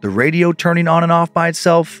 voices, the radio turning on and off by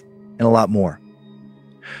itself, and a lot more.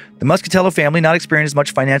 The Muscatello family, not experienced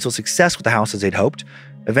much financial success with the house as they'd hoped,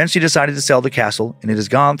 eventually decided to sell the castle, and it has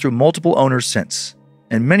gone through multiple owners since,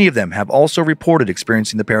 and many of them have also reported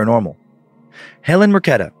experiencing the paranormal. Helen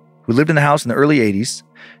Merceda, who lived in the house in the early 80s,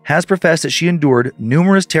 has professed that she endured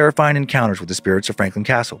numerous terrifying encounters with the spirits of Franklin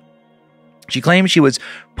Castle. She claims she was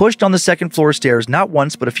pushed on the 2nd floor stairs not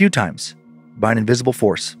once but a few times by an invisible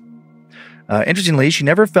force. Interestingly, she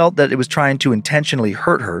never felt that it was trying to intentionally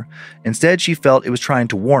hurt her. Instead, she felt it was trying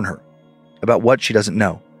to warn her about what she doesn't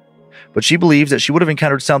know. But she believes that she would have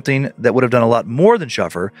encountered something that would have done a lot more than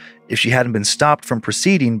shove her if she hadn't been stopped from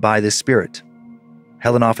proceeding by this spirit.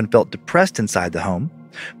 Helen often felt depressed inside the home,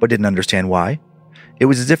 but didn't understand why. It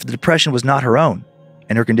was as if the depression was not her own,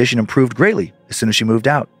 and her condition improved greatly as soon as she moved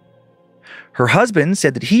out. Her husband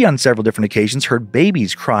said that he on several different occasions heard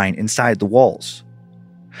babies crying inside the walls.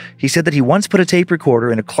 He said that he once put a tape recorder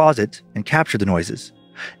in a closet and captured the noises.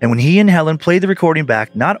 And when he and Helen played the recording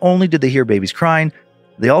back, not only did they hear babies crying,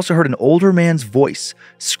 they also heard an older man's voice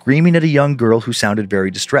screaming at a young girl who sounded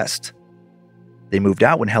very distressed. They moved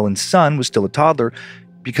out when Helen's son was still a toddler,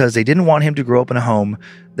 because they didn't want him to grow up in a home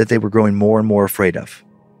that they were growing more and more afraid of.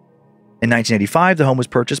 In 1985, the home was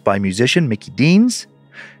purchased by musician Mickey Deans.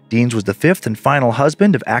 Deans was the fifth and final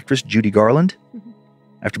husband of actress Judy Garland.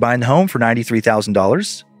 After buying the home for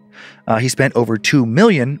 $93,000, he spent over $2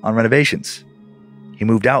 million on renovations. He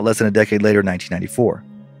moved out less than a decade later in 1994.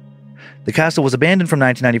 The castle was abandoned from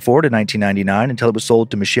 1994 to 1999 until it was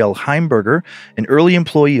sold to Michelle Heimberger, an early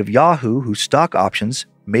employee of Yahoo whose stock options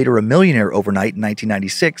made her a millionaire overnight in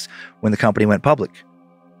 1996 when the company went public.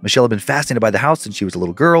 Michelle had been fascinated by the house since she was a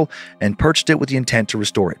little girl and purchased it with the intent to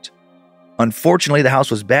restore it. Unfortunately, the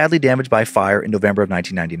house was badly damaged by fire in November of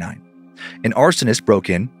 1999. An arsonist broke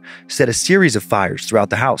in, set a series of fires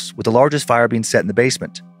throughout the house, with the largest fire being set in the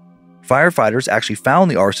basement. Firefighters actually found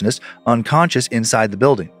the arsonist unconscious inside the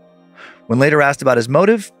building. When later asked about his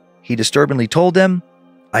motive, he disturbingly told them,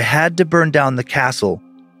 "I had to burn down the castle.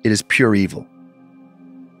 It is pure evil."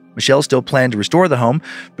 Michelle still planned to restore the home,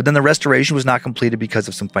 but then the restoration was not completed because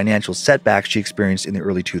of some financial setbacks she experienced in the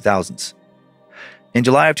early 2000s. In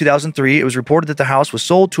July of 2003, it was reported that the house was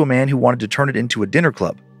sold to a man who wanted to turn it into a dinner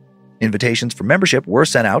club. Invitations for membership were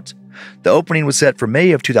sent out. The opening was set for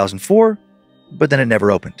May of 2004, but then it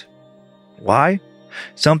never opened. Why?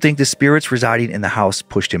 Some think the spirits residing in the house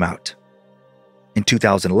pushed him out. In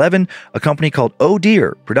 2011, a company called Oh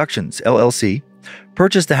Dear Productions, LLC,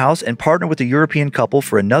 purchased the house and partnered with a European couple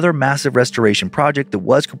for another massive restoration project that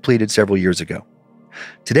was completed several years ago.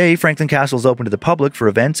 Today, Franklin Castle is open to the public for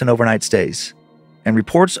events and overnight stays, and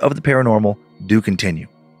reports of the paranormal do continue.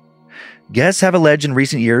 Guests have alleged in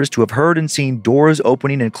recent years to have heard and seen doors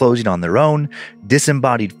opening and closing on their own,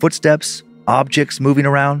 disembodied footsteps, objects moving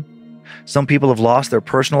around. Some people have lost their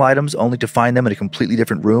personal items only to find them in a completely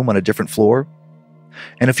different room on a different floor.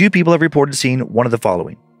 And a few people have reported seeing one of the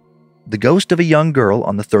following: the ghost of a young girl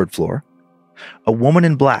on the 3rd floor, a woman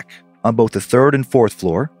in black on both the 3rd and 4th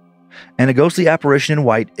floor, and a ghostly apparition in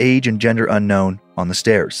white, age and gender unknown, on the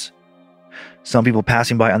stairs. Some people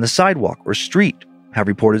passing by on the sidewalk or street have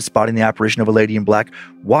reported spotting the apparition of a lady in black,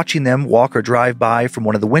 watching them walk or drive by from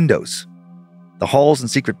one of the windows. The halls and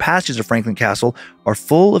secret passages of Franklin Castle are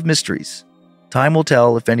full of mysteries. Time will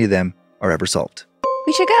tell if any of them are ever solved.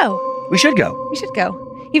 We should go. We should go. We should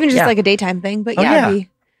go. Even just like a daytime thing. But I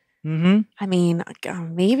mean,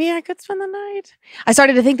 maybe I could spend the night. I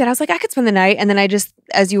started to think that I was like, I could spend the night. And then I just,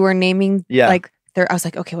 as you were naming, I was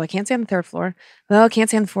like, okay, well, I can't stay on the 3rd floor. Well, I can't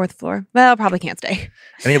stay on the 4th floor. Well, I probably can't stay.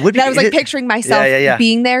 I mean, it would be. I was like picturing myself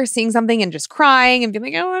being there, seeing something and just crying and being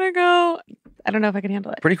like, I want to go. I don't know if I can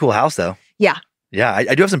handle it. Pretty cool house, though. Yeah. Yeah,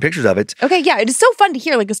 I do have some pictures of it. Okay, yeah. It is so fun to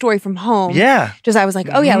hear like a story from home. Yeah. Just I was like,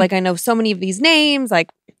 oh yeah, like I know so many of these names, like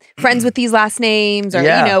friends with these last names, or you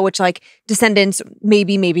know, which like descendants,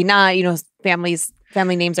 maybe not, you know, family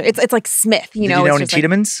names are. It's like Smith, you know. Did you know any it's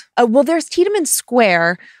Tiedemans? Well, there's Tiedemann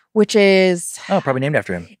Square, which is probably named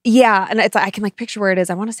after him. Yeah, and it's I can like picture where it is.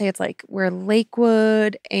 I want to say it's like where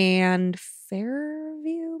Lakewood and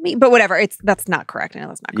Fairview meet, but whatever. That's not correct. I know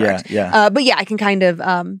that's not correct. Yeah. But yeah, I can kind of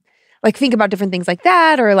like think about different things like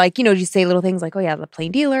that, or like, you know, you say little things like, oh yeah, the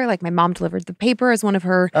plain dealer. Like my mom delivered the paper as one of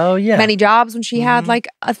her many jobs when she had like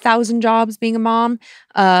 1,000 jobs being a mom.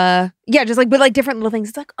 Just like, but like different little things.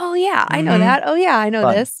 It's like, oh yeah, I know that. Oh yeah, I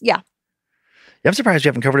know this. Yeah. Yeah, I'm surprised you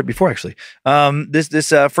haven't covered it before, actually. This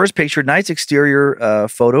first picture, nice exterior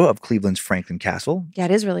photo of Cleveland's Franklin Castle. Yeah,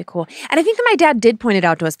 it is really cool. And I think that my dad did point it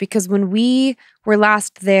out to us because when we were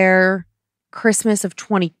last there, Christmas of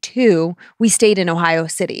 22, we stayed in Ohio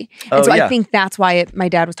City. And I think that's why my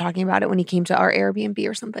dad was talking about it when he came to our Airbnb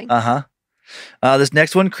or something. This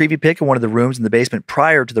next one, creepy pic in one of the rooms in the basement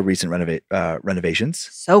prior to the recent renovations.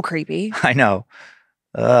 So creepy. I know.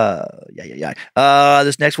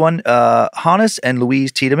 This next one, Hannes and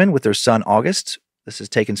Louise Tiedemann with their son August. This is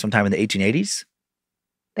taken sometime in the 1880s.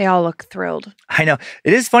 They all look thrilled. I know.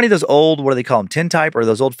 It is funny, those old, what do they call them, tintype, or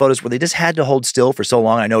those old photos where they just had to hold still for so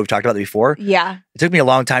long. I know we've talked about that before. Yeah. It took me a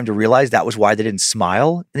long time to realize that was why they didn't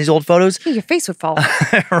smile in these old photos. Yeah, your face would fall.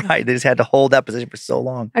 Right. They just had to hold that position for so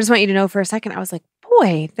long. I just want you to know for a second, I was like,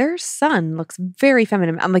 boy, their son looks very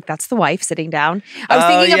feminine. I'm like, that's the wife sitting down. I was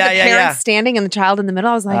thinking of the parents standing and the child in the middle.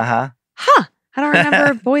 I was like, I don't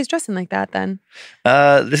remember boys dressing like that then.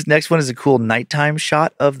 This next one is a cool nighttime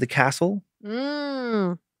shot of the castle.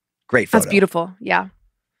 Great photo. That's beautiful. Yeah.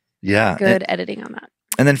 Yeah. Good editing on that.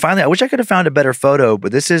 And then finally, I wish I could have found a better photo,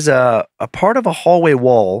 but this is a part of a hallway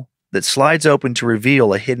wall that slides open to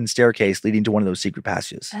reveal a hidden staircase leading to one of those secret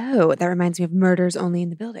passages. Oh, that reminds me of Murders Only in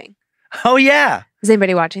the Building. Oh, yeah. Is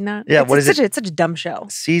anybody watching that? Yeah. It's such a dumb show.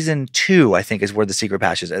 Season 2, I think, is where the secret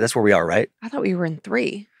passage is. That's where we are, right? I thought we were in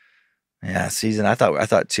 3. Yeah, I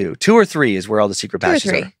thought 2. 2 or 3 is where all the secret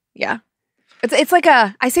passages are. Yeah. It's like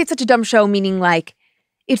I say it's such a dumb show, meaning like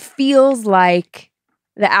it feels like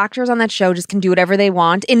the actors on that show just can do whatever they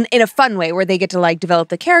want in a fun way where they get to like develop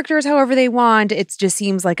the characters however they want. It just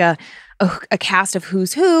seems like a cast of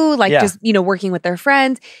who's who, like just, working with their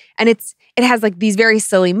friends. And it has like these very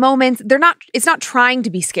silly moments. It's not trying to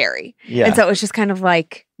be scary. Yeah. And so it's just kind of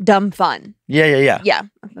like dumb fun. Yeah. Yeah.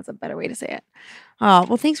 That's a better way to say it. Oh,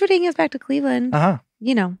 well, thanks for taking us back to Cleveland. Uh-huh.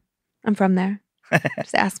 I'm from there.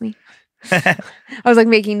 Just ask me. I was like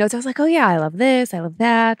making notes. I was like, oh yeah, I love this. I love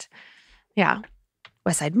that. Yeah.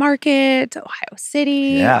 West Side Market, Ohio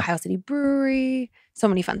City, Ohio City Brewery. So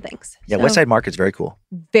many fun things. Yeah, West Side Market's very cool.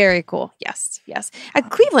 Very cool. Yes. At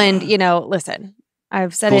Cleveland, listen,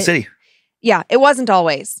 I've said cool it. City. Yeah, it wasn't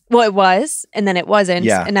always. Well, it was, and then it wasn't,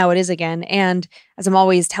 and now it is again. And as I'm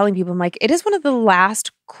always telling people, I'm like, it is one of the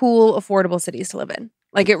last cool, affordable cities to live in.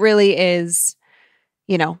 Like, it really is,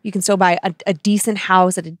 you can still buy a decent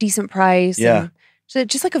house at a decent price. Yeah. And so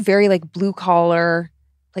just like a very like blue collar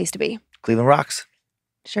place to be. Cleveland rocks.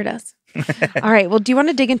 Sure does. All right. Well, do you want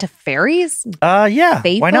to dig into fairies? Yeah.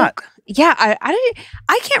 Fae why folk? not? Yeah.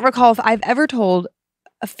 I can't recall if I've ever told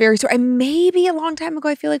a fairy story. Maybe a long time ago,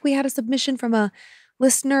 I feel like we had a submission from a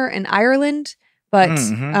listener in Ireland, but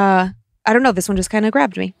I don't know. This one just kind of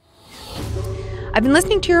grabbed me. I've been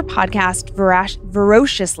listening to your podcast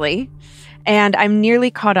voraciously, and I'm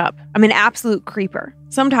nearly caught up. I'm an absolute creeper.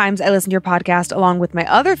 Sometimes I listen to your podcast along with my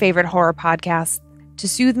other favorite horror podcasts to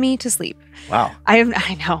soothe me to sleep. Wow. I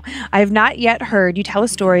know. I have not yet heard you tell a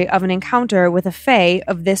story of an encounter with a fae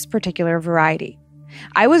of this particular variety.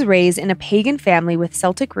 I was raised in a pagan family with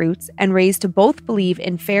Celtic roots and raised to both believe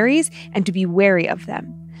in fairies and to be wary of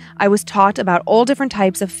them. I was taught about all different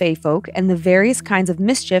types of fae folk and the various kinds of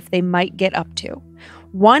mischief they might get up to.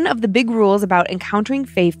 One of the big rules about encountering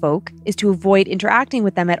fae folk is to avoid interacting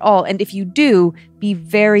with them at all, and if you do, be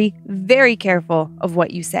very, very careful of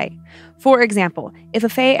what you say. For example, if a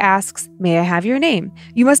fae asks, "May I have your name?"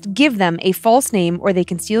 you must give them a false name or they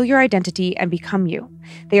can steal your identity and become you.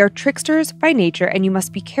 They are tricksters by nature, and you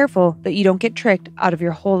must be careful that you don't get tricked out of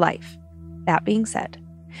your whole life. That being said,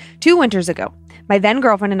 2 winters ago, my then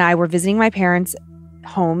girlfriend and I were visiting my parents'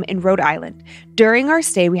 home in Rhode Island. During our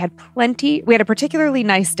stay, we had a particularly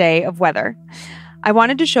nice day of weather. I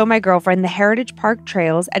wanted to show my girlfriend the Heritage Park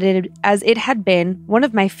trails as it had been one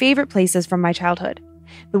of my favorite places from my childhood.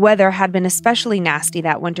 The weather had been especially nasty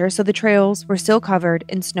that winter, so the trails were still covered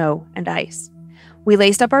in snow and ice. We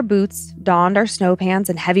laced up our boots, donned our snow pants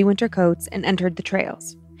and heavy winter coats, and entered the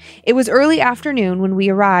trails. It was early afternoon when we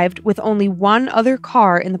arrived with only one other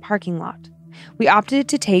car in the parking lot. We opted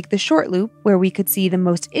to take the short loop where we could see the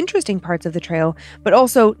most interesting parts of the trail, but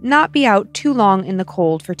also not be out too long in the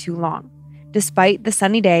cold for too long. Despite the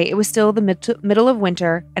sunny day, it was still the middle of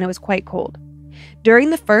winter and it was quite cold. During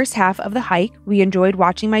the first half of the hike, we enjoyed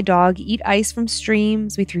watching my dog eat ice from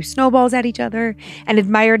streams, we threw snowballs at each other, and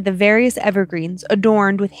admired the various evergreens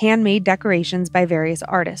adorned with handmade decorations by various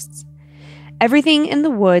artists. Everything in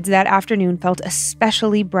the woods that afternoon felt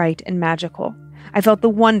especially bright and magical. I felt the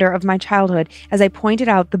wonder of my childhood as I pointed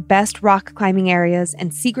out the best rock climbing areas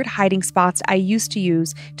and secret hiding spots I used to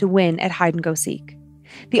use to win at hide and go seek.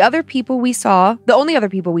 The only other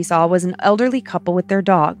people we saw was an elderly couple with their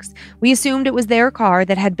dogs. We assumed it was their car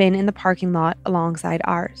that had been in the parking lot alongside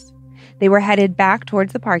ours. They were headed back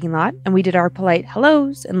towards the parking lot, and we did our polite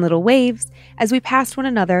hellos and little waves as we passed one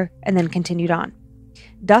another and then continued on.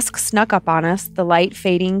 Dusk snuck up on us, the light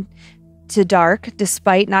fading to dark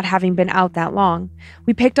despite not having been out that long.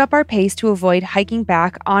 We picked up our pace to avoid hiking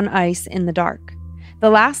back on ice in the dark. The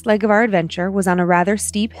last leg of our adventure was on a rather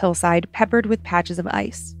steep hillside peppered with patches of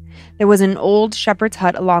ice. There was an old shepherd's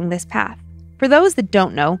hut along this path. For those that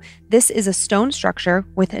don't know, this is a stone structure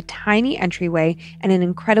with a tiny entryway and an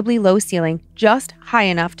incredibly low ceiling just high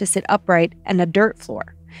enough to sit upright and a dirt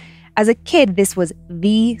floor. As a kid, this was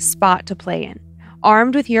the spot to play in.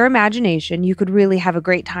 Armed with your imagination, you could really have a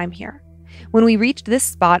great time here. When we reached this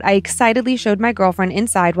spot, I excitedly showed my girlfriend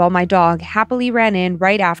inside while my dog happily ran in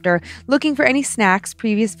right after, looking for any snacks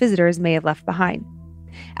previous visitors may have left behind.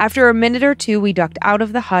 After a minute or two, we ducked out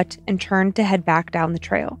of the hut and turned to head back down the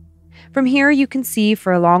trail. From here, you can see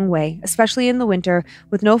for a long way, especially in the winter,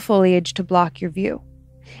 with no foliage to block your view.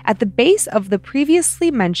 At the base of the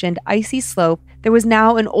previously mentioned icy slope, there was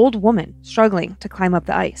now an old woman struggling to climb up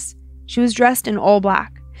the ice. She was dressed in all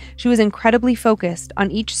black. She was incredibly focused on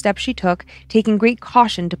each step she took, taking great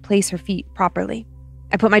caution to place her feet properly.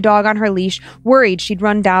 I put my dog on her leash, worried she'd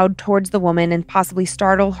run down towards the woman and possibly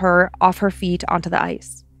startle her off her feet onto the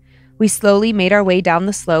ice. We slowly made our way down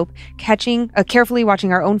the slope, carefully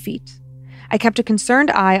watching our own feet. I kept a concerned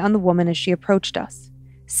eye on the woman as she approached us.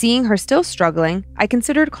 Seeing her still struggling, I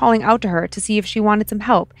considered calling out to her to see if she wanted some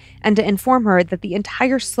help and to inform her that the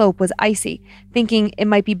entire slope was icy, thinking it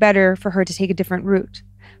might be better for her to take a different route.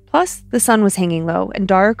 Plus, the sun was hanging low and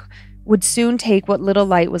dark would soon take what little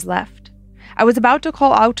light was left. I was about to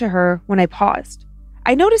call out to her when I paused.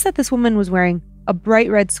 I noticed that this woman was wearing a bright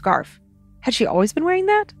red scarf. Had she always been wearing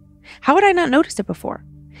that? How had I not noticed it before?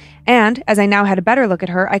 And, as I now had a better look at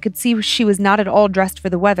her, I could see she was not at all dressed for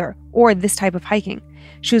the weather or this type of hiking.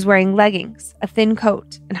 She was wearing leggings, a thin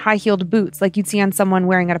coat, and high-heeled boots like you'd see on someone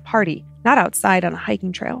wearing at a party, not outside on a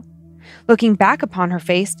hiking trail. Looking back upon her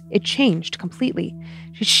face, it changed completely.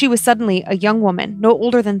 She was suddenly a young woman, no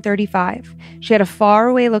older than 35. She had a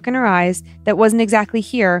faraway look in her eyes that wasn't exactly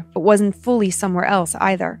here, but wasn't fully somewhere else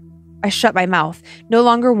either. I shut my mouth, no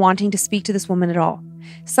longer wanting to speak to this woman at all.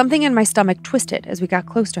 Something in my stomach twisted as we got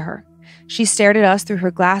close to her. She stared at us through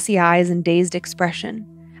her glassy eyes and dazed expression.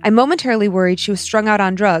 I momentarily worried she was strung out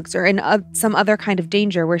on drugs or in some other kind of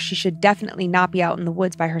danger where she should definitely not be out in the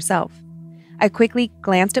woods by herself. I quickly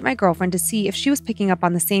glanced at my girlfriend to see if she was picking up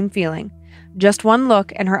on the same feeling. Just one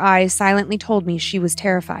look and her eyes silently told me she was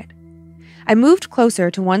terrified. I moved closer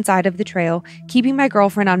to one side of the trail, keeping my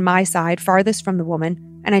girlfriend on my side farthest from the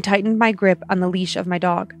woman, and I tightened my grip on the leash of my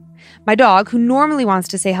dog. My dog, who normally wants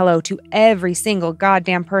to say hello to every single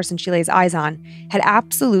goddamn person she lays eyes on, had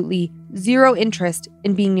absolutely zero interest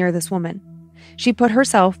in being near this woman. She put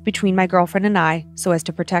herself between my girlfriend and I so as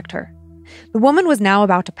to protect her. The woman was now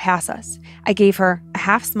about to pass us. I gave her a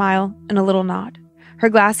half smile and a little nod. Her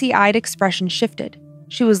glassy-eyed expression shifted.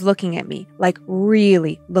 She was looking at me, like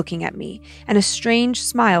really looking at me, and a strange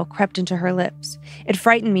smile crept into her lips. It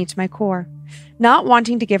frightened me to my core. Not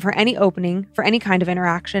wanting to give her any opening for any kind of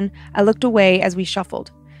interaction, I looked away as we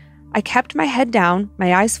shuffled. I kept my head down,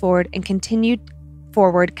 my eyes forward, and continued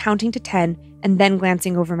forward, counting to 10 and then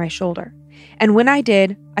glancing over my shoulder. And when I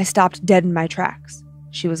did, I stopped dead in my tracks.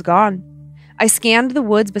 She was gone. I scanned the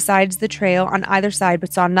woods besides the trail on either side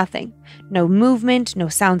but saw nothing. No movement, no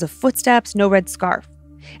sounds of footsteps, no red scarf.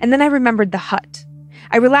 And then I remembered the hut.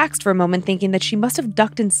 I relaxed for a moment thinking that she must have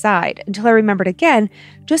ducked inside until I remembered again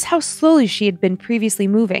just how slowly she had been previously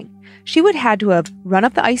moving. She would have had to have run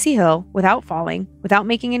up the icy hill without falling, without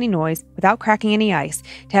making any noise, without cracking any ice,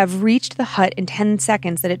 to have reached the hut in 10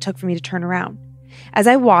 seconds that it took for me to turn around. As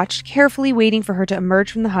I watched, carefully waiting for her to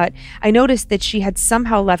emerge from the hut, I noticed that she had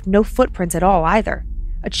somehow left no footprints at all either.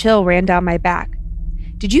 A chill ran down my back.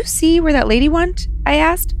 "Did you see where that lady went?" I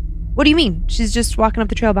asked. "What do you mean? She's just walking up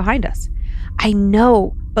the trail behind us." "I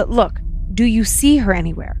know, but look, do you see her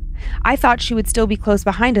anywhere? I thought she would still be close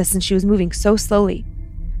behind us since she was moving so slowly."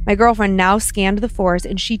 My girlfriend now scanned the forest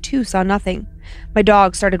and she too saw nothing. My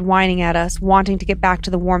dog started whining at us, wanting to get back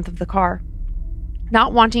to the warmth of the car.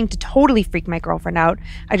 Not wanting to totally freak my girlfriend out,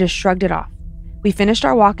 I just shrugged it off. We finished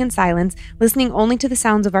our walk in silence, listening only to the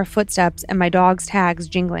sounds of our footsteps and my dog's tags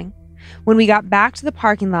jingling. When we got back to the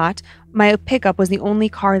parking lot, my pickup was the only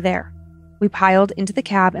car there. We piled into the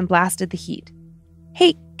cab and blasted the heat.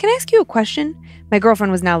 "Hey, can I ask you a question?" My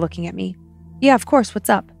girlfriend was now looking at me. "Yeah, of course, what's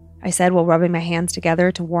up?" I said while rubbing my hands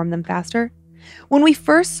together to warm them faster. "When we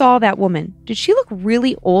first saw that woman, did she look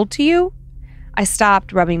really old to you?" I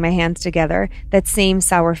stopped rubbing my hands together, that same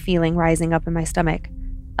sour feeling rising up in my stomach.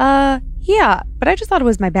 Yeah, but I just thought it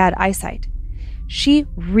was my bad eyesight." "She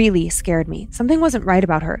really scared me. Something wasn't right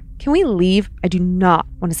about her. Can we leave? I do not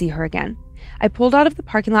want to see her again." I pulled out of the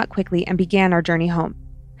parking lot quickly and began our journey home.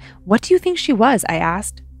 "What do you think she was?" I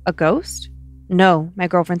asked. "A ghost?" "No," my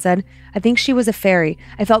girlfriend said. "I think she was a fairy.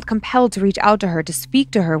 I felt compelled to reach out to her, to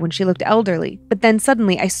speak to her when she looked elderly. But then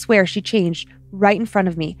suddenly, I swear, she changed right in front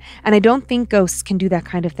of me. And I don't think ghosts can do that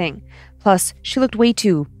kind of thing. Plus, she looked way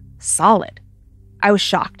too solid." I was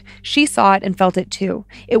shocked. She saw it and felt it too.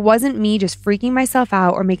 It wasn't me just freaking myself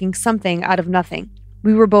out or making something out of nothing.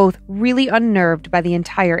 We were both really unnerved by the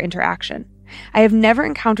entire interaction. I have never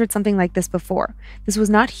encountered something like this before. This was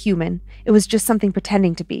not human. It was just something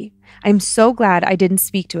pretending to be. I am so glad I didn't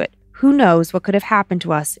speak to it. Who knows what could have happened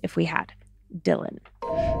to us if we had. Dylan.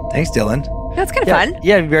 Thanks, Dylan. That's kind of fun.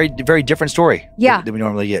 Yeah, very, very different story. Yeah. Than we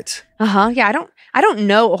normally get. Yeah, I don't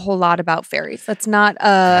know a whole lot about fairies. That's not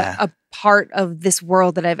a part of this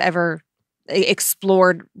world that I've ever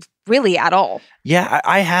explored really at all. Yeah,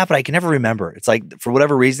 I have, but I can never remember. It's like, for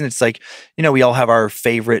whatever reason, it's like, we all have our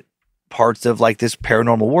favorite parts of like this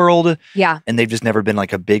paranormal world. Yeah. And they've just never been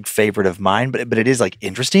like a big favorite of mine, but it is like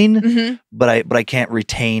interesting, Mm-hmm. but I can't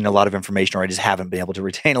retain a lot of information, or I just haven't been able to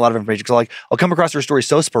retain a lot of information because I'll come across their story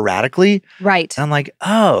so sporadically. Right. And I'm like,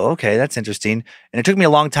 oh, okay, that's interesting. And it took me a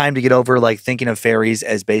long time to get over like thinking of fairies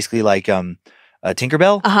as basically like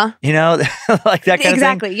Tinkerbell. Uh-huh. You know, like that kind of thing.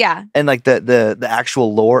 Exactly, yeah. And like the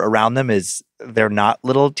actual lore around them is they're not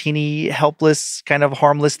little teeny helpless kind of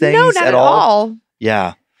harmless things No, not at at all.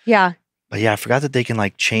 Yeah. Yeah. But yeah, I forgot that they can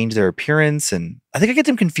like change their appearance, and I think I get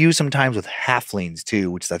them confused sometimes with halflings too,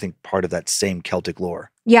 which is I think part of that same Celtic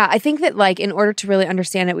lore. Yeah, I think that like in order to really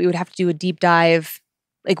understand it, we would have to do a deep dive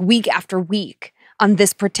like week after week on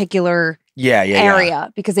this particular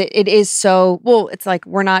area because it is so, well, it's like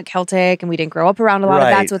we're not Celtic and we didn't grow up around a lot of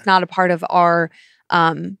that, so it's not a part of our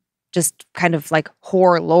just kind of like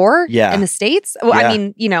horror lore in the States. Well, I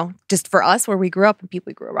mean, you know, just for us where we grew up and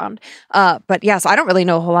people we grew around. But yeah, so I don't really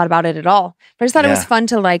know a whole lot about it at all. But I just thought it was fun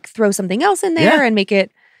to like throw something else in there and make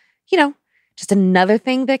it, you know, just another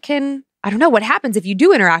thing that can, I don't know, what happens if you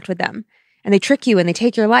do interact with them and they trick you and they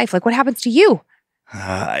take your life? Like what happens to you?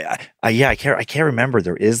 I can't remember.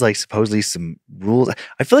 There is like supposedly some rules.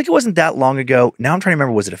 I feel like it wasn't that long ago. Now I'm trying to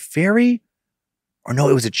remember, was it a fairy? Or no,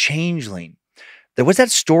 it was a changeling. There was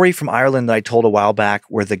that story from Ireland that I told a while back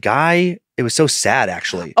where the guy, it was so sad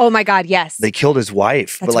actually. Oh my God, yes. They killed his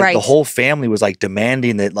wife. That's but like right. the whole family was like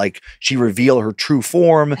demanding that like she reveal her true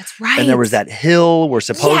form. That's right. And there was that hill where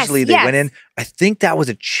supposedly they yes. went in. I think that was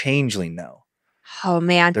a changeling though. Oh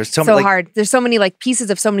man, there's so like, hard. There's so many like pieces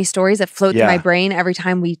of so many stories that float through my brain every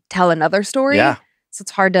time we tell another story. Yeah. So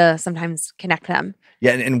it's hard to sometimes connect them.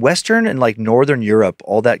 Yeah, and in Western and like Northern Europe,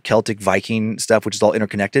 all that Celtic Viking stuff, which is all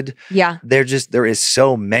interconnected. Yeah. There is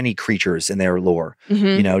so many creatures in their lore. Mm-hmm.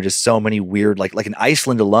 You know, just so many weird, like in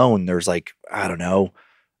Iceland alone, there's like, I don't know,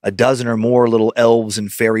 a dozen or more little elves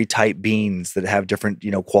and fairy type beings that have different, you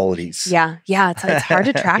know, qualities. Yeah. Yeah. It's hard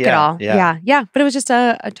to track it all. Yeah. But it was just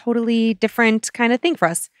a totally different kind of thing for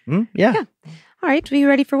us. Yeah. All right. Are you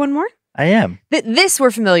ready for one more? I am. This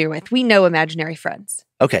we're familiar with. We know imaginary friends.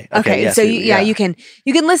 Okay. Yes, so you can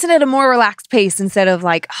listen at a more relaxed pace instead of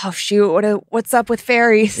like, oh shoot, what's up with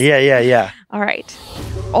fairies? Yeah. All right.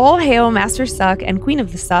 All hail Master Suck and Queen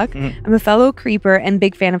of the Suck. Mm-hmm. I'm a fellow creeper and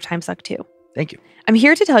big fan of Time Suck too. Thank you. I'm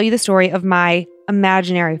here to tell you the story of my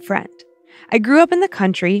imaginary friend. I grew up in the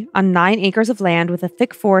country on 9 acres of land with a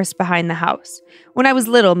thick forest behind the house. When I was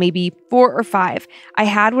little, maybe 4 or 5, I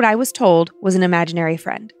had what I was told was an imaginary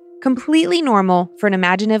friend. Completely normal for an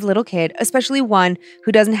imaginative little kid, especially one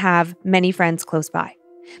who doesn't have many friends close by.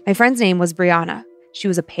 My friend's name was Brianna. She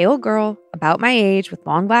was a pale girl, about my age, with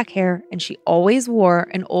long black hair, and she always wore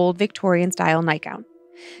an old Victorian-style nightgown.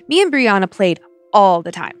 Me and Brianna played all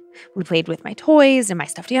the time. We played with my toys and my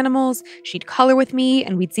stuffed animals. She'd color with me,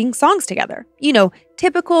 and we'd sing songs together. You know,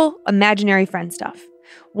 typical imaginary friend stuff.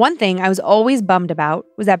 One thing I was always bummed about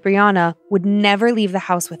was that Brianna would never leave the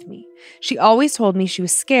house with me. She always told me she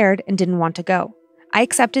was scared and didn't want to go. I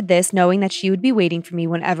accepted this knowing that she would be waiting for me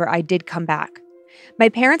whenever I did come back. My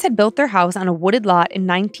parents had built their house on a wooded lot in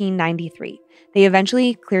 1993. They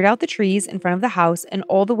eventually cleared out the trees in front of the house and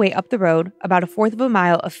all the way up the road, about a fourth of a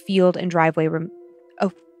mile of field and driveway.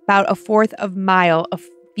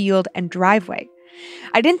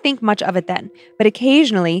 I didn't think much of it then, but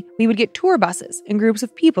occasionally we would get tour buses and groups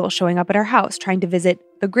of people showing up at our house trying to visit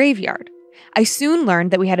the graveyard. I soon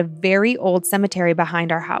learned that we had a very old cemetery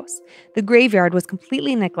behind our house. The graveyard was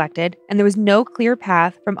completely neglected, and there was no clear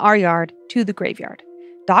path from our yard to the graveyard.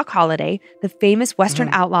 Doc Holliday, the famous Western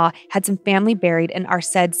outlaw, had some family buried in our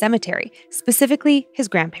said cemetery, specifically his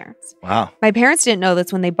grandparents. Wow. My parents didn't know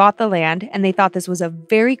this when they bought the land, and they thought this was a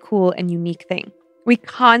very cool and unique thing. We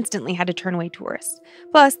constantly had to turn away tourists.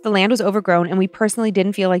 Plus, the land was overgrown, and we personally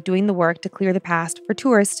didn't feel like doing the work to clear the past for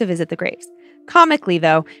tourists to visit the graves. Comically,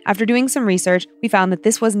 though, after doing some research, we found that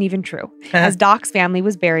this wasn't even true, as Doc's family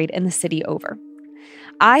was buried in the city over.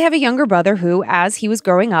 I have a younger brother who, as he was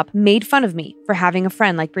growing up, made fun of me for having a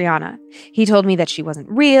friend like Brianna. He told me that she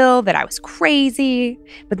wasn't real, that I was crazy.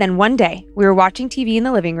 But then one day, we were watching TV in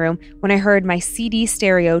the living room when I heard my CD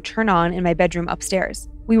stereo turn on in my bedroom upstairs.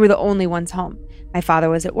 We were the only ones home. My father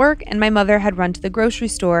was at work, and my mother had run to the grocery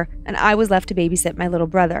store, and I was left to babysit my little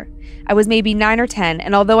brother. I was maybe 9 or 10,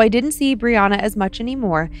 and although I didn't see Brianna as much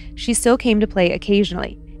anymore, she still came to play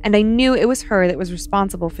occasionally, and I knew it was her that was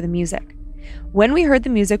responsible for the music. When we heard the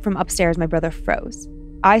music from upstairs, my brother froze.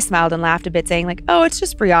 I smiled and laughed a bit, saying like, "Oh, it's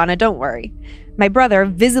just Brianna, don't worry." My brother,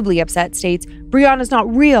 visibly upset, states, "Brianna's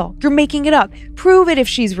not real. You're making it up. Prove it if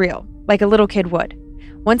she's real," like a little kid would.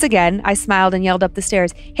 Once again, I smiled and yelled up the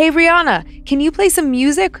stairs, "Hey, Brianna, can you play some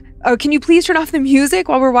music? Or can you please turn off the music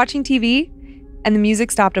while we're watching TV?" And the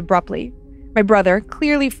music stopped abruptly. My brother,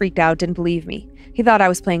 clearly freaked out, didn't believe me. He thought I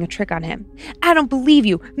was playing a trick on him. "I don't believe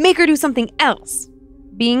you. Make her do something else."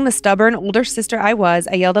 Being the stubborn older sister I was,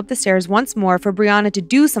 I yelled up the stairs once more for Brianna to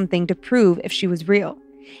do something to prove if she was real.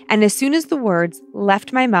 And as soon as the words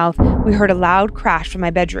left my mouth, we heard a loud crash from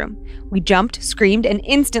my bedroom. We jumped, screamed, and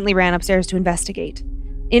instantly ran upstairs to investigate.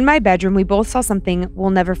 In my bedroom, we both saw something we'll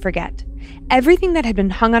never forget. Everything that had been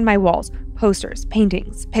hung on my walls, posters,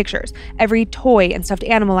 paintings, pictures, every toy and stuffed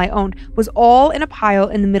animal I owned, was all in a pile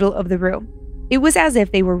in the middle of the room. It was as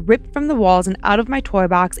if they were ripped from the walls and out of my toy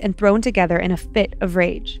box and thrown together in a fit of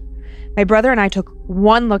rage. My brother and I took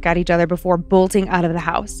one look at each other before bolting out of the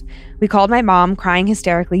house. We called my mom, crying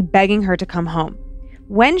hysterically, begging her to come home.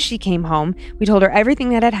 When she came home, we told her everything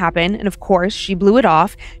that had happened, and of course, she blew it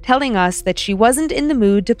off, telling us that she wasn't in the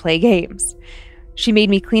mood to play games. She made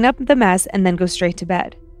me clean up the mess and then go straight to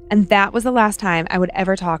bed. And that was the last time I would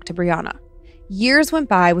ever talk to Brianna. Years went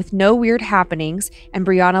by with no weird happenings, and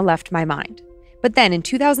Brianna left my mind. But then in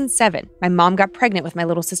 2007, my mom got pregnant with my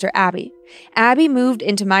little sister, Abby. Abby moved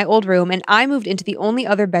into my old room, and I moved into the only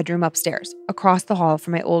other bedroom upstairs, across the hall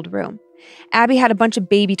from my old room. Abby had a bunch of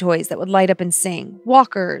baby toys that would light up and sing,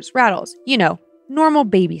 walkers, rattles, normal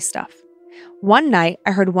baby stuff. One night,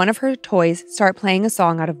 I heard one of her toys start playing a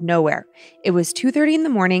song out of nowhere. It was 2:30 in the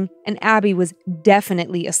morning, and Abby was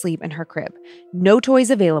definitely asleep in her crib. No toys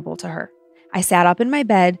available to her. I sat up in my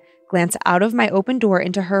bed, glanced out of my open door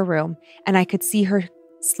into her room, and I could see her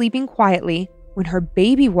sleeping quietly when her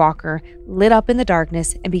baby walker lit up in the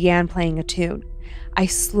darkness and began playing a tune. I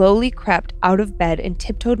slowly crept out of bed and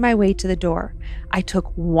tiptoed my way to the door. I took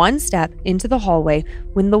one step into the hallway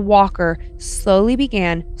when the walker slowly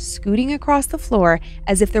began scooting across the floor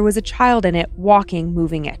as if there was a child in it walking,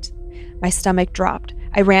 moving it. My stomach dropped.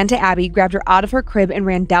 I ran to Abby, grabbed her out of her crib, and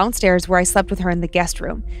ran downstairs where I slept with her in the guest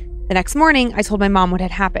room. The next morning, I told my mom what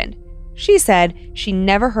had happened. She said she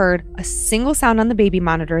never heard a single sound on the baby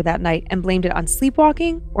monitor that night and blamed it on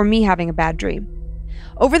sleepwalking or me having a bad dream.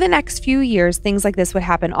 Over the next few years, things like this would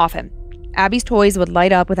happen often. Abby's toys would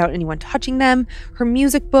light up without anyone touching them. Her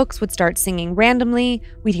music books would start singing randomly.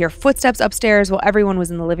 We'd hear footsteps upstairs while everyone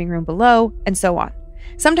was in the living room below, and so on.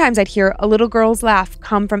 Sometimes I'd hear a little girl's laugh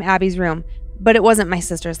come from Abby's room, but it wasn't my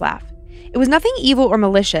sister's laugh. It was nothing evil or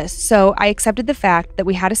malicious, so I accepted the fact that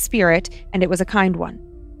we had a spirit and it was a kind one.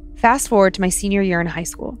 Fast forward to my senior year in high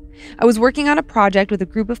school. I was working on a project with a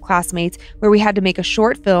group of classmates where we had to make a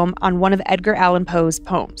short film on one of Edgar Allan Poe's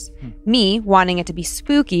poems. Me, wanting it to be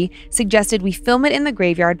spooky, suggested we film it in the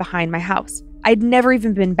graveyard behind my house. I'd never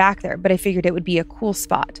even been back there, but I figured it would be a cool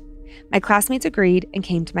spot. My classmates agreed and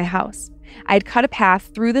came to my house. I had cut a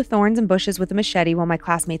path through the thorns and bushes with a machete while my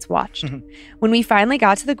classmates watched. When we finally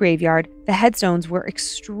got to the graveyard, the headstones were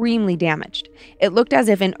extremely damaged. It looked as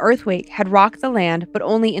if an earthquake had rocked the land, but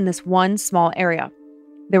only in this one small area.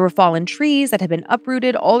 There were fallen trees that had been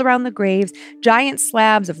uprooted all around the graves, giant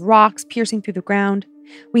slabs of rocks piercing through the ground.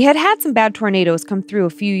 We had had some bad tornadoes come through a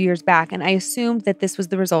few years back, and I assumed that this was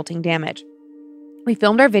the resulting damage. We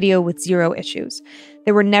filmed our video with zero issues.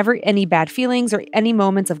 There were never any bad feelings or any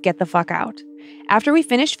moments of get the fuck out. After we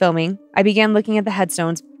finished filming, I began looking at the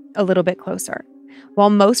headstones a little bit closer.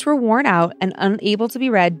 While most were worn out and unable to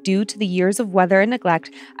be read due to the years of weather and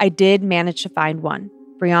neglect, I did manage to find one.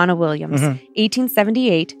 Brianna Williams,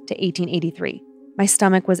 1878 to 1883. My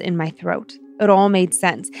stomach was in my throat. It all made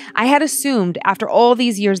sense. I had assumed after all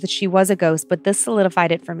these years that she was a ghost, but this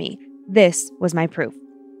solidified it for me. This was my proof.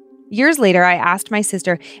 Years later, I asked my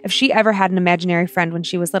sister if she ever had an imaginary friend when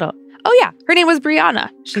she was little. Oh yeah, her name was Brianna,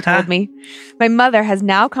 she told me. My mother has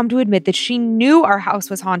now come to admit that she knew our house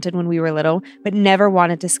was haunted when we were little, but never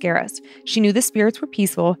wanted to scare us. She knew the spirits were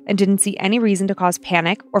peaceful and didn't see any reason to cause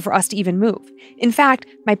panic or for us to even move. In fact,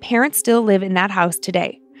 my parents still live in that house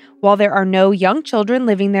today. While there are no young children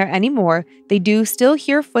living there anymore, they do still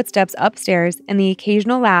hear footsteps upstairs and the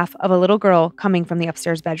occasional laugh of a little girl coming from the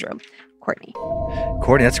upstairs bedroom. Courtney,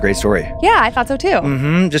 that's a great story. Yeah, I thought so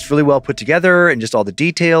too. Just really well put together, and just all the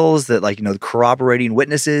details that, the corroborating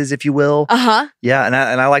witnesses, if you will. Yeah, and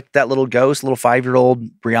I like that little ghost, little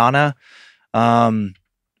 5-year-old Brianna.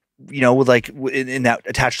 With in that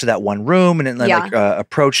attached to that one room, and then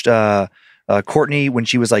approached Courtney when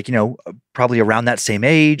she was probably around that same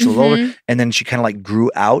age, a little older, and then she kind of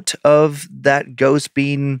grew out of that ghost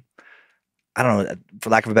being, I don't know, for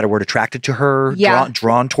lack of a better word, attracted to her,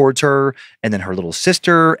 drawn towards her. And then her little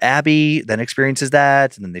sister, Abby, then experiences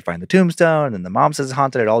that. And then they find the tombstone. And then the mom says it's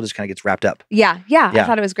haunted. It all just kind of gets wrapped up. Yeah. I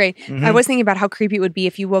thought it was great. I was thinking about how creepy it would be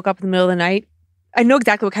if you woke up in the middle of the night. I know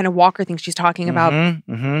exactly what kind of walker thing she's talking about.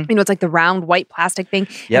 It's like the round white plastic thing.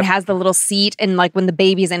 It has the little seat. And when the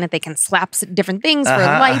baby's in it, they can slap different things for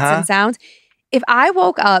lights and sounds. If I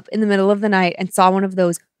woke up in the middle of the night and saw one of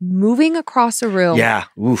those moving across a room. Yeah.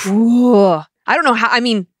 Oof. I don't know how.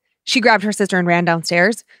 She grabbed her sister and ran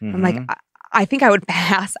downstairs. I'm like, I think I would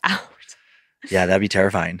pass out. Yeah, that'd be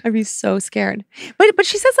terrifying. I'd be so scared. But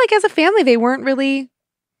she says like as a family, they weren't really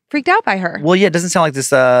freaked out by her. Well, yeah, it doesn't sound like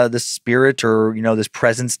this spirit or, this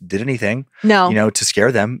presence did anything, No. to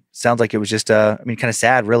scare them. Sounds like it was just, kind of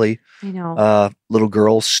sad, really. I know. Little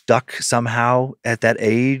girl stuck somehow at that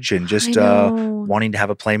age and just wanting to have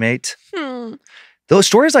a playmate. Those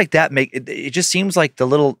stories like that it just seems like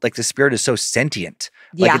the spirit is so sentient.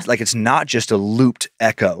 Yeah. It's not just a looped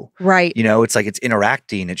echo. Right. It's like it's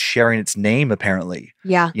interacting, it's sharing its name apparently.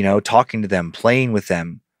 Yeah. Talking to them, playing with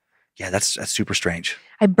them. Yeah, that's super strange.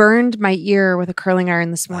 I burned my ear with a curling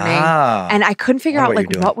iron this morning, and I couldn't figure out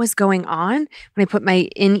what was going on when I put my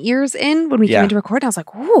in-ears in when we came in to record. And I was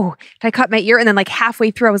like, "Ooh, did I cut my ear?" And then like halfway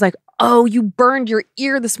through, I was like, "Oh, you burned your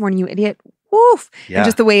ear this morning, you idiot!" Woof! Yeah. And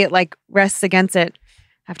just the way it like rests against it,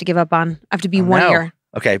 I have to give up on. I have to be one ear.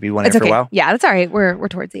 Okay, be one ear for a while. Yeah, that's all right. We're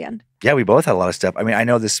towards the end. Yeah, we both had a lot of stuff. I mean, I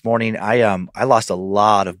know this morning I lost a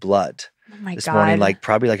lot of blood. Oh my God. This morning,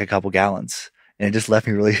 probably a couple gallons. And it just left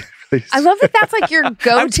me really, really I love that that's like your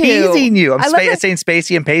go-to. I'm teasing you. I'm saying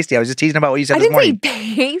spacey and pasty. I was just teasing about what you said this morning. I didn't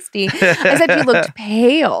say pasty. I said you looked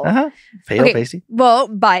pale. Pale, pasty? Well,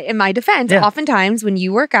 but in my defense, oftentimes when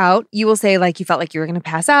you work out, you will say you felt like you were going to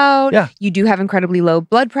pass out. Yeah. You do have incredibly low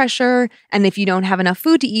blood pressure. And if you don't have enough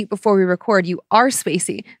food to eat before we record, you are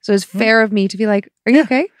spacey. So it's fair of me to be like, are you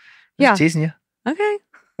okay? Just teasing you. Okay.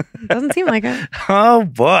 Doesn't seem like it. Oh,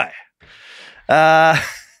 boy.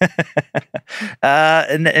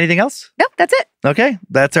 And anything else? Nope, that's it. Okay,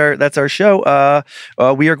 that's our show.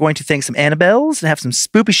 We are going to thank some Annabelles and have some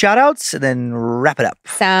spoopy shout outs and then wrap it up.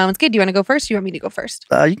 Sounds good. Do you want to go first? Or do you want me to go first?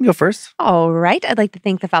 You can go first. All right. I'd like to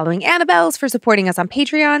thank the following Annabelles for supporting us on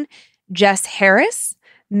Patreon: Jess Harris,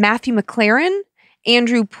 Matthew McLaren,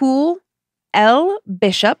 Andrew Poole, L.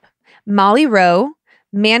 Bishop, Molly Rowe,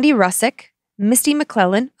 Mandy Russick, Misty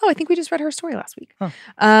McClellan. Oh, I think we just read her story last week.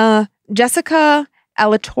 Jessica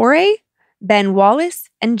Alatorre, Ben Wallace,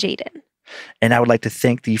 and Jaden. And I would like to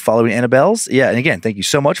thank the following Annabelles. Yeah, and again, thank you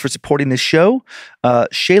so much for supporting this show.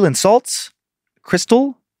 Shaylin Saltz,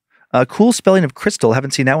 Crystal, cool spelling of Crystal.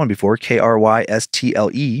 Haven't seen that one before.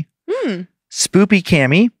 Krystle. Spoopy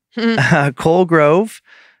Cammy, Cole Grove,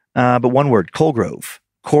 but one word, Cole Grove.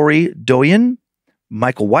 Corey Doyen,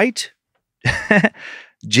 Michael White,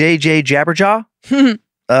 JJ Jabberjaw,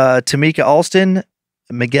 Tamika Alston,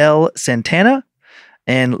 Miguel Santana,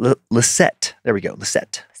 and Lisette. There we go,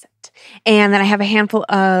 Lisette. And then I have a handful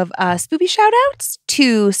of spoopy shout outs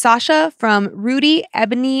to Sasha from Rudy,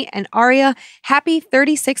 Ebony, and Aria. Happy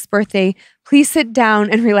 36th birthday. Please sit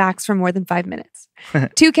down and relax for more than 5 minutes.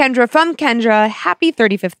 To Kendra from Kendra. Happy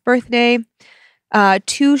 35th birthday.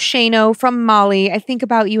 To Shano from Molly. I think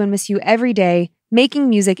about you and miss you every day. Making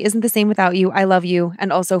music isn't the same without you. I love you.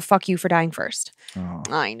 And also, fuck you for dying first. Oh.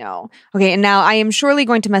 I know. Okay, and now I am surely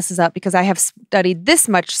going to mess this up because I have studied this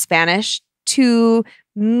much Spanish. To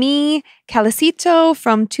Mi Calicito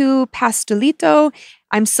from Tu Pastelito.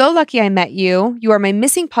 I'm so lucky I met you. You are my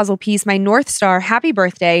missing puzzle piece, my North Star. Happy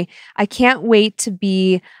birthday. I can't wait to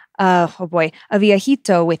be, a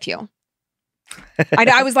viejito with you.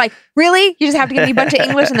 I was like, really? You just have to give me a bunch of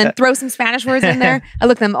English and then throw some Spanish words in there? I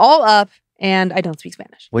looked them all up. And I don't speak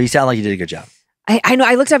Spanish. Well, you sound like you did a good job. I know.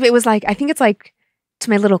 I looked up. It was like, I think it's like to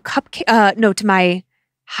my little cupcake.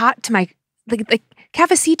 Like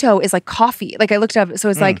cafecito is like coffee. Like I looked up. So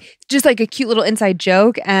it's like just like a cute little inside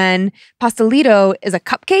joke. And pastelito is a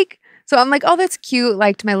cupcake. So I'm like, oh, that's cute.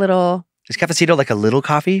 Like to my little. Is cafecito like a little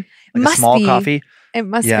coffee? Like a small coffee? It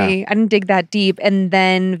must be. I didn't dig that deep. And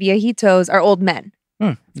then viejitos are old men.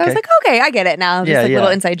 So I was like, okay, I get it now. Just little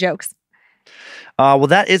inside jokes. Well,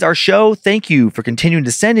 that is our show. Thank you for continuing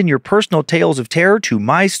to send in your personal tales of terror to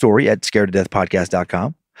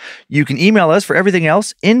mystory@scaredtodeathpodcast.com. You can email us for everything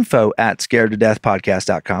else,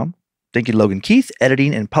 info@scaredtodeathpodcast.com. Thank you to Logan Keith,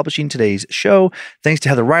 editing and publishing today's show. Thanks to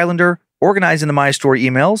Heather Rylander, organizing the My Story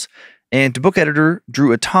emails, and to book editor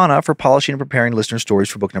Drew Atana for polishing and preparing listener stories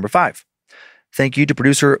for book number 5. Thank you to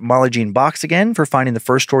producer Molly Jean Box again for finding the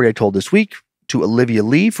first story I told this week, to Olivia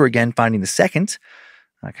Lee for again finding the second.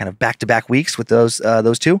 Kind of back-to-back weeks with those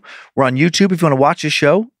two. We're on YouTube if you want to watch this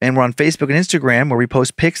show, and we're on Facebook and Instagram where we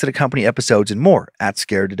post pics that accompany episodes and more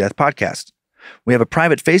 @Scared to Death Podcast. We have a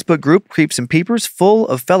private Facebook group, Creeps and Peepers, full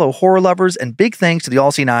of fellow horror lovers, and big thanks to the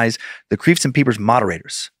All-Seeing Eyes, the Creeps and Peepers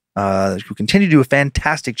moderators, who continue to do a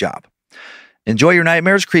fantastic job. Enjoy your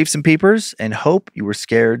nightmares, Creeps and Peepers, and hope you were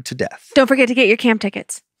scared to death. Don't forget to get your camp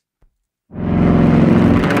tickets.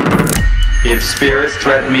 If spirits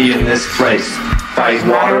threaten me in this place, fight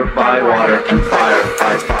water by water and fire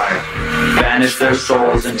by fire. Banish their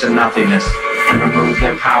souls into nothingness and remove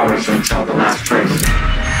their powers until the last trace.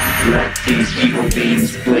 Let these evil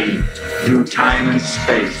beings bleed. through time and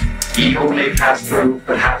space. Evil may pass through,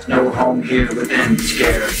 but hath no home here within,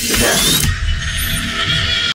 scared to death.